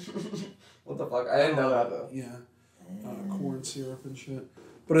guess. What the fuck? I didn't know that though. Yeah. Corn syrup and shit.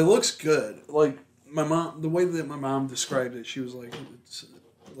 But it looks good. Like my mom, the way that my mom described it, she was like, it's,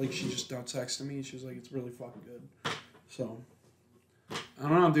 like she just now texted me. She was like, it's really fucking good. So I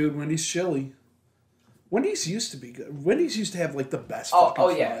don't know, dude. Wendy's chili. Wendy's used to be good. Wendy's used to have like the best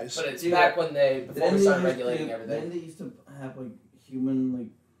fucking Yeah, fries. but it's Dude, back when before we started regulating Then everything. they used to have like human like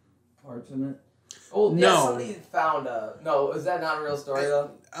parts in it. Oh yeah, No. somebody found no, is that not a real story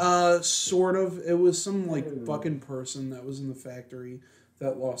though? Sort of. It was some like Ew. fucking person that was in the factory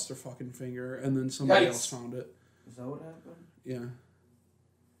that lost their fucking finger, and then somebody Yikes. else found it. Is that what happened? Yeah.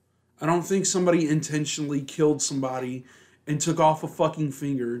 I don't think somebody intentionally killed somebody and took off a fucking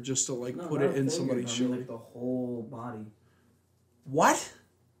finger just to like put not it in fingers, somebody's I mean, chili. like the whole body. What?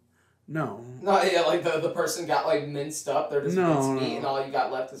 No. No, yeah, like the person got like minced up, they're just No, minced no. meat and all you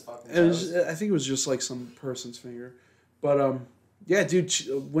got left is fucking It was. toast. I think it was just like some person's finger, but yeah, dude.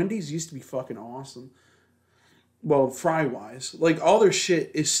 Wendy's used to be fucking awesome. Well, fry wise, like all their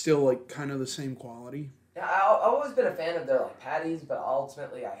shit is still like kind of the same quality. Yeah, I've always been a fan of their like patties, but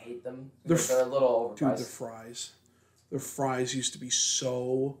ultimately I hate them because they're a little Dude, overpriced. their fries used to be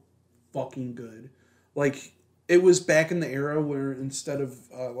so fucking good. Like it was back in the era where instead of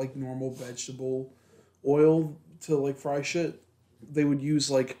like normal vegetable oil to like fry shit, they would use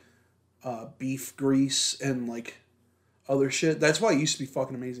like beef grease and like other shit. That's why it used to be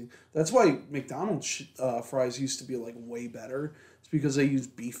fucking amazing. That's why McDonald's fries used to be like way better. It's because they use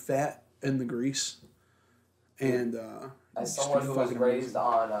beef fat in the grease. And As used to be someone who was fucking raised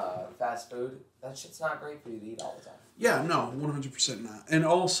amazing. on fast food, that shit's not great for you to eat all the time. Yeah, no, 100% not. And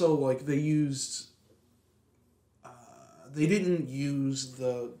also, like, they used... they didn't use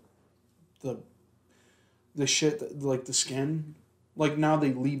the shit, like, the skin. Like, now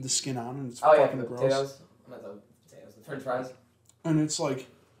they leave the skin on, and it's Oh yeah, fucking the gross. potatoes. I'm at the potatoes. The French fries. And it's, like,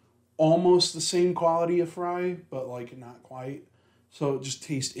 almost the same quality of fry, but, like, not quite. So it just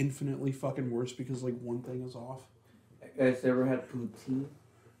tastes infinitely fucking worse because, like, one thing is off. Guys, ever had poutine?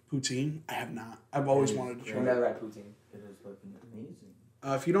 Poutine? I have not. I've always It is wanted to I've try it. never had poutine. It is fucking amazing.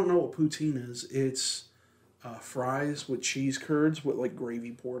 If you don't know what poutine is, it's fries with cheese curds with like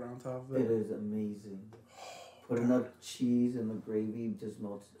gravy poured on top of It it. is amazing. Put enough cheese and the gravy just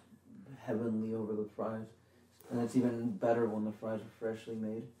melts heavenly over the fries. And it's even better when the fries are freshly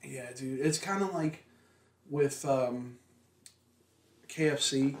made. Yeah, dude. It's kind of like with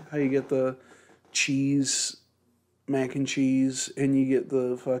KFC, how you get the cheese, mac and cheese, and you get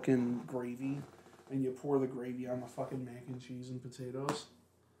the fucking gravy, and you pour the gravy on the fucking mac and cheese and potatoes.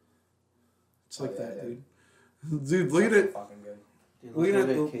 It's like yeah, that, yeah. dude. Dude, look at it. Fucking good. Dude, Look let's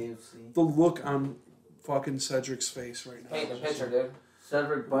at go the- to KFC. The look on fucking Cedric's face right now. Paint the is just picture, dude.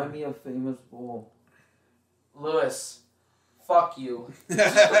 Cedric, buy me a famous bowl. Lewis, fuck you.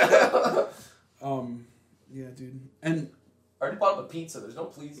 Yeah, dude. And I already bought him a pizza. There's no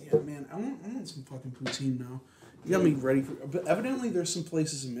please. yeah, man, I want some fucking poutine now. You got me ready for. But evidently, there's some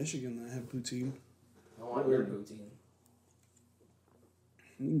places in Michigan that have poutine. I want your poutine.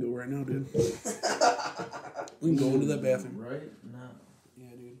 You can go right now, dude. We can go into that bathroom. Right now. Yeah,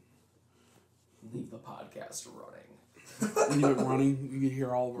 dude. Leave the podcast running. Leave it running. You can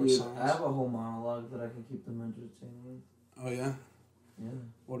hear all of our Dude, songs. I have a whole monologue that I can keep them entertained with. Oh yeah. Yeah.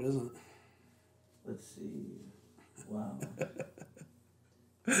 What is it? Let's see. Wow.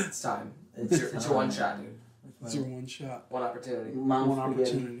 It's time. It's It's your time. one shot, dude. It's your one shot, One opportunity. Mom one spaghetti.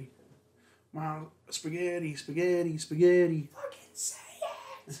 opportunity. Mom, spaghetti, spaghetti, spaghetti. Fucking say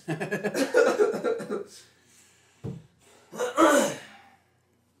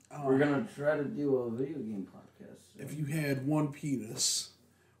We're gonna try to do a video game podcast. If you had one penis,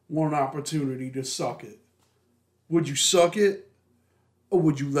 one opportunity to suck it, Would you suck it, or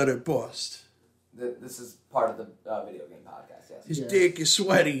would you let it bust? This is part of the video game podcast, yes. His dick is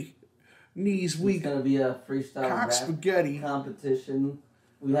sweaty, knees weak. It's gonna be a freestyle Cock rap spaghetti. competition.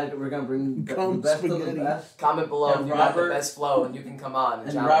 We're gonna bring the Cum best of spaghetti. the best. Comment below And if you got the Robert- best flow and you can come on and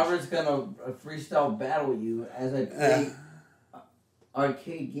And challenge. Robert's gonna freestyle battle you as I play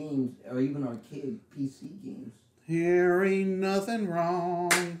arcade games or even arcade PC games. Here ain't nothing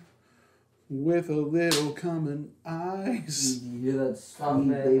wrong with a little common eyes. You hear that sweet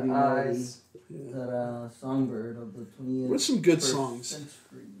baby melody, that songbird of the 20th What's some good songs?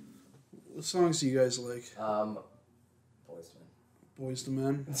 century. What songs do you guys like? Boys Boyz II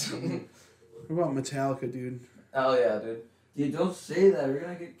Men? What about Metallica, dude? Hell yeah, dude. Dude, don't say that. We're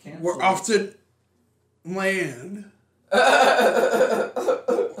gonna get canceled. We're off to land.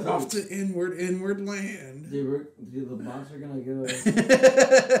 Off to inward land. Dude, the bots are gonna give us.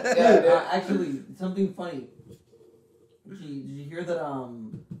 Yeah, Actually, something funny. Did you hear that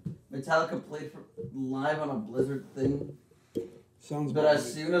Metallica played live on a Blizzard thing? Sounds But about as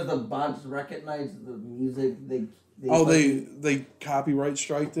right. soon as the bots recognized the music, they copyright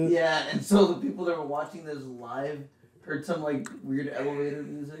striked it? yeah, and so the people that were watching this live heard some like weird elevator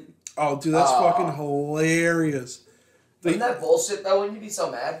music. Oh, dude, that's fucking hilarious. Isn't that bullshit though? Wouldn't you be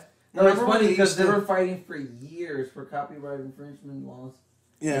so mad? No, it's Remember when funny they because used they to- were fighting for years for copyright infringement laws.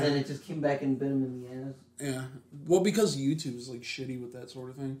 Yeah. And then it just came back and bit them in the ass. Yeah. Well, because YouTube is like shitty with that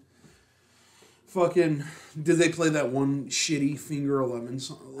sort of thing. Fucking, did they play that one shitty Finger 11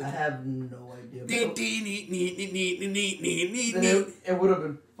 song? I Like, have no idea. it It would have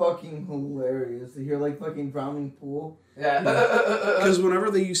been fucking hilarious to hear like fucking Drowning Pool. Yeah. Because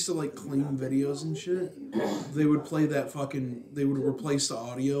whenever they used to like claim videos and shit, they would play that fucking, they would replace the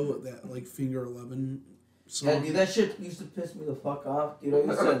audio with that like Finger 11 song. Yeah, dude, that shit used to piss me the fuck off, dude. I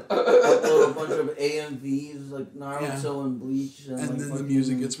used to upload a bunch of AMVs like Naruto and Bleach, and And like then the fucking-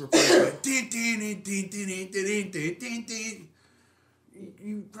 music gets replaced by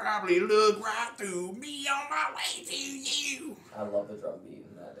you probably look right through me on my way to you. I love the drum beat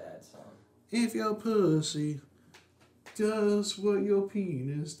in that dad song. If your pussy does what your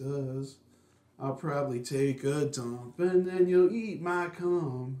penis does, I'll probably take a dump and then you'll eat my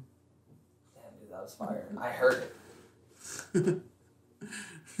cum. Damn, dude, that was fire. I heard it.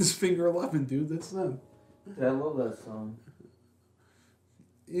 It's Finger 11, dude. That's them. Dude, I love that song.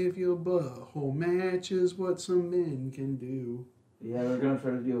 If your butthole matches what some men can do, Yeah, we're gonna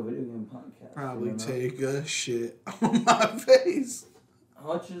try to do a video game podcast. probably you know? take a shit on my face.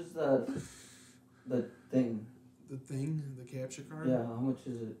 How much is that thing? The thing, the capture card? Yeah, how much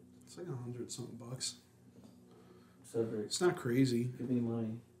is it? It's like $100-something bucks. Cedric, It's not crazy. give me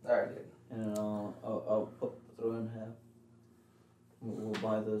money, Alright, dude. and I'll throw in half. We'll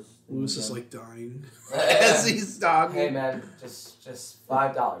buy this. thing Lewis is again. like dying as he's talking. Hey man, just $5,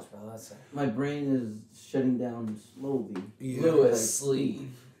 bro. That's it. My brain is shutting down slowly. Yeah. Lewis, sleep.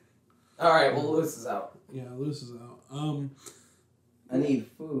 Alright, well Lewis is out. Yeah, Lewis is out. I need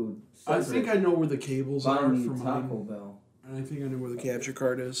food. I think I know where the cables Buy are me for Taco mine. Bell. And I think I know where the capture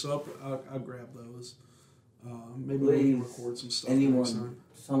card is, so I'll grab those. Maybe we Please, can record some stuff next anyone, time.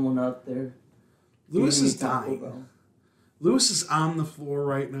 someone out there. Lewis give me is Taco dying. Bell. Lewis is on the floor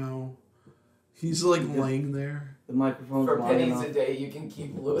right now. He's like Yeah. laying there. The microphone's For long pennies enough. a day, you can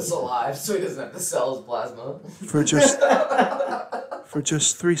keep Lewis alive so he doesn't have to sell his plasma. For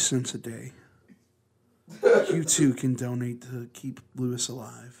just 3 cents a day, you too can donate to keep Lewis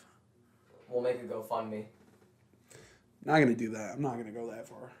alive. We'll make a GoFundMe. Not gonna do that. I'm not gonna go that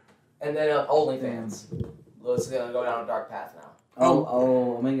far. And then OnlyFans. Lewis is gonna go down a dark path now.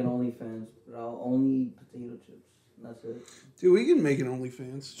 I'll make an OnlyFans, but I'll only eat potato chips. That's it. Dude, we can make an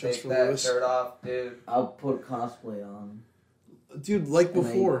OnlyFans just Take for that Lewis. shirt off, dude. I'll put cosplay on. Dude, like And I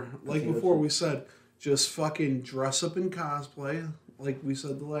before, eat like potato before we chips. said, just fucking dress up in cosplay, like we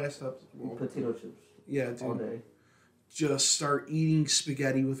said the last episode. Eat potato chips Yeah, all dude. day. Just start eating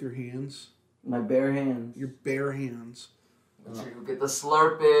spaghetti with your hands, My bare hands. your bare hands. Make sure you get the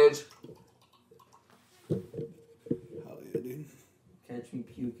slurpage. Hell yeah, dude. Catch me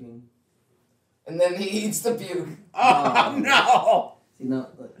puking. And then he eats the puke. Oh no! See, now,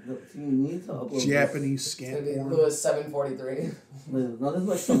 see, you need to upload Japanese It's scam gonna be porn. Lewis 743. This. Now, this is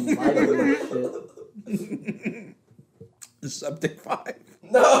like some library shit. Septic 5.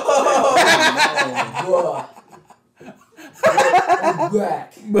 No! Oh, I'm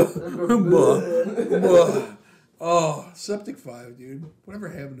back. Oh, Septic 5, dude. Whatever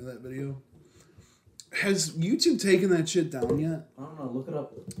happened to that video? Has YouTube taken that shit down yet? I don't know. Look it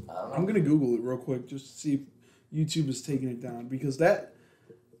up. I don't know. I'm gonna Google it real quick just to see if YouTube has taken it down because that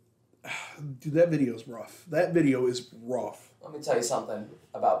Dude, that video is rough. That video is rough. Let me tell you something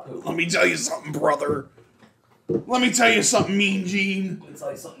about poop. Let me tell you something, brother. Let me tell you something, Mean Gene. Let me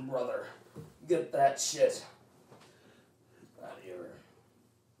tell you something, brother. Get that shit out of here.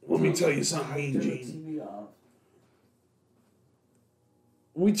 Let me tell you something, Mean Turn the Gene. TV off.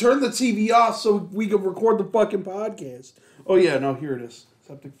 We turned the TV off so we could record the fucking podcast. Oh, yeah, no, here it is.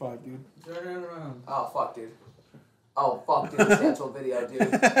 Septic 5, dude. Turn it around. Oh, fuck, dude. Oh, fuck, dude. It's the actual video, dude.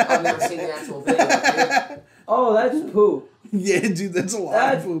 I've never seen the actual video, dude. Oh, that's poop. Yeah, dude, that's a lot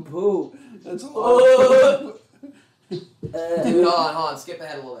That's of poop. poop. That's a lot of poop. Dude, hold on. Skip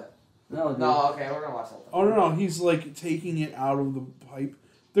ahead a little bit. No, dude. No, okay, we're gonna watch the whole thing. Oh, no, he's, like, taking it out of the pipe.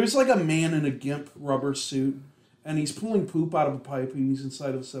 There's, like, a man in a gimp rubber suit, and he's pulling poop out of a pipe, and he's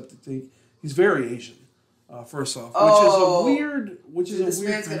inside of a septic tank. He's very Asian, first off, which is a weird This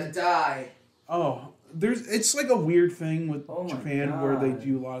man's thing. gonna die. Oh, it's like a weird thing with Oh my Japan where they God.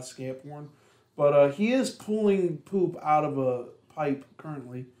 do a lot of scamp porn. But he is pulling poop out of a pipe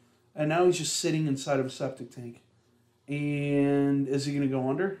currently, and now he's just sitting inside of a septic tank. And is he gonna go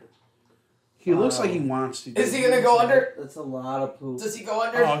under? He looks like he wants to. Is he gonna go under? That's a lot of poop. Does he go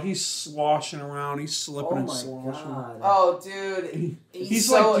under? Oh, he's sloshing around. He's slipping Oh and my sloshing. god. Oh, dude. He's He's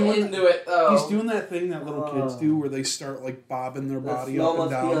so like doing into it, though. He's doing that thing that little kids do where they start like bobbing their That body smell up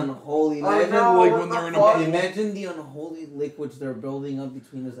and must be down. unholy. I Imagine, know, like what when the they're in a fuck? pool. imagine the unholy liquids they're building up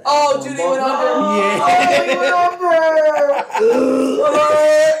between his Oh, asshole dude, and he went butt. under.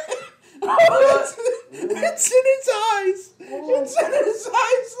 Yeah. Oh, It's in his eyes. It's in his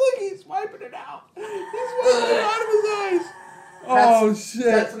eyes. Look, he's wiping it out. He's wiping it out of his eyes. Oh, shit.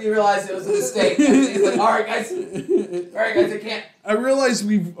 That's when he realized it was a mistake. He's like, alright, guys. I can't. I realize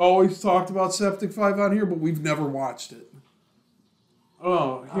we've always talked about Septic 5 on here, but we've never watched it.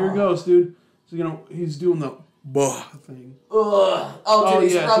 Oh, here it goes, dude. So, he's doing the buh thing. Ugh. Oh, dude, Oh,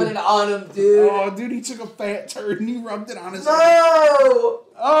 he's yeah, rubbing dude. it on him, dude. Oh, dude, he took a fat turd and he rubbed it on his head. No!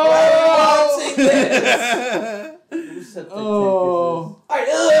 Oh! Watching this. Whose septic Oh. Alright,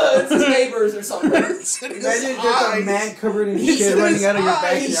 it's his neighbors or something. It's in his tank is this? Imagine just a eyes. man covered in It's shit in running his out of your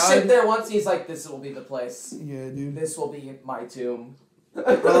eyes. He shit backyard. there once and he's like, this will be the place. Yeah, dude. This will be my tomb.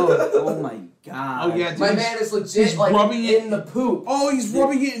 Oh my god. Oh, yeah, dude. My man is legit he's like rubbing it- in the poop. Oh, he's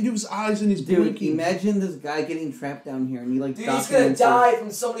rubbing it into his eyes and he's Dude, blinking. imagine this guy getting trapped down here and he like Dude, he's gonna documents die this.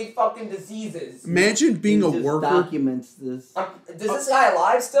 from so many fucking diseases. Imagine being He a just worker. documents this. Is this guy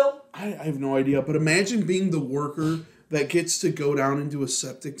alive still? I have no idea, but imagine being the worker that gets to go down into a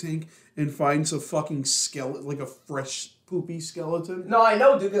septic tank and finds a fucking skeleton, like a fresh poopy skeleton. No, I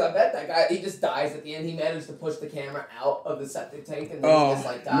know, dude, because I bet that guy, he just dies at the end. He managed to push the camera out of the septic tank and then he just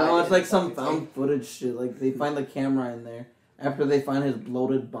like died. No, it's in like the some septic found tank. footage shit. Like they find the camera in there after they find his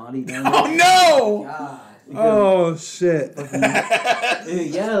bloated body down there. Oh no! God. Oh shit!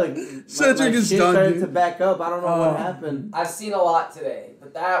 Yeah, like Cedric my is shit done, started dude. to back up. I don't know Oh. what happened. I've seen a lot today,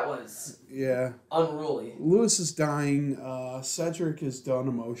 but that was Yeah, unruly. Lewis is dying. Cedric is done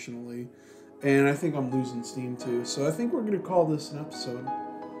emotionally, and I think I'm losing steam too. So I think we're gonna call this an episode.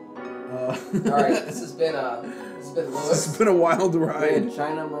 Alright, this has been Lewis. It's been a wild Yeah, ride.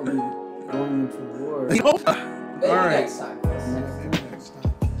 China will be going into war. Maybe Alright. next time, Lewis. Maybe next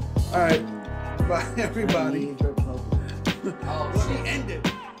time. All right, bye everybody. Chinese Republic. Oh, Let me shit. end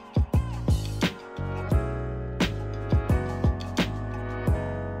it.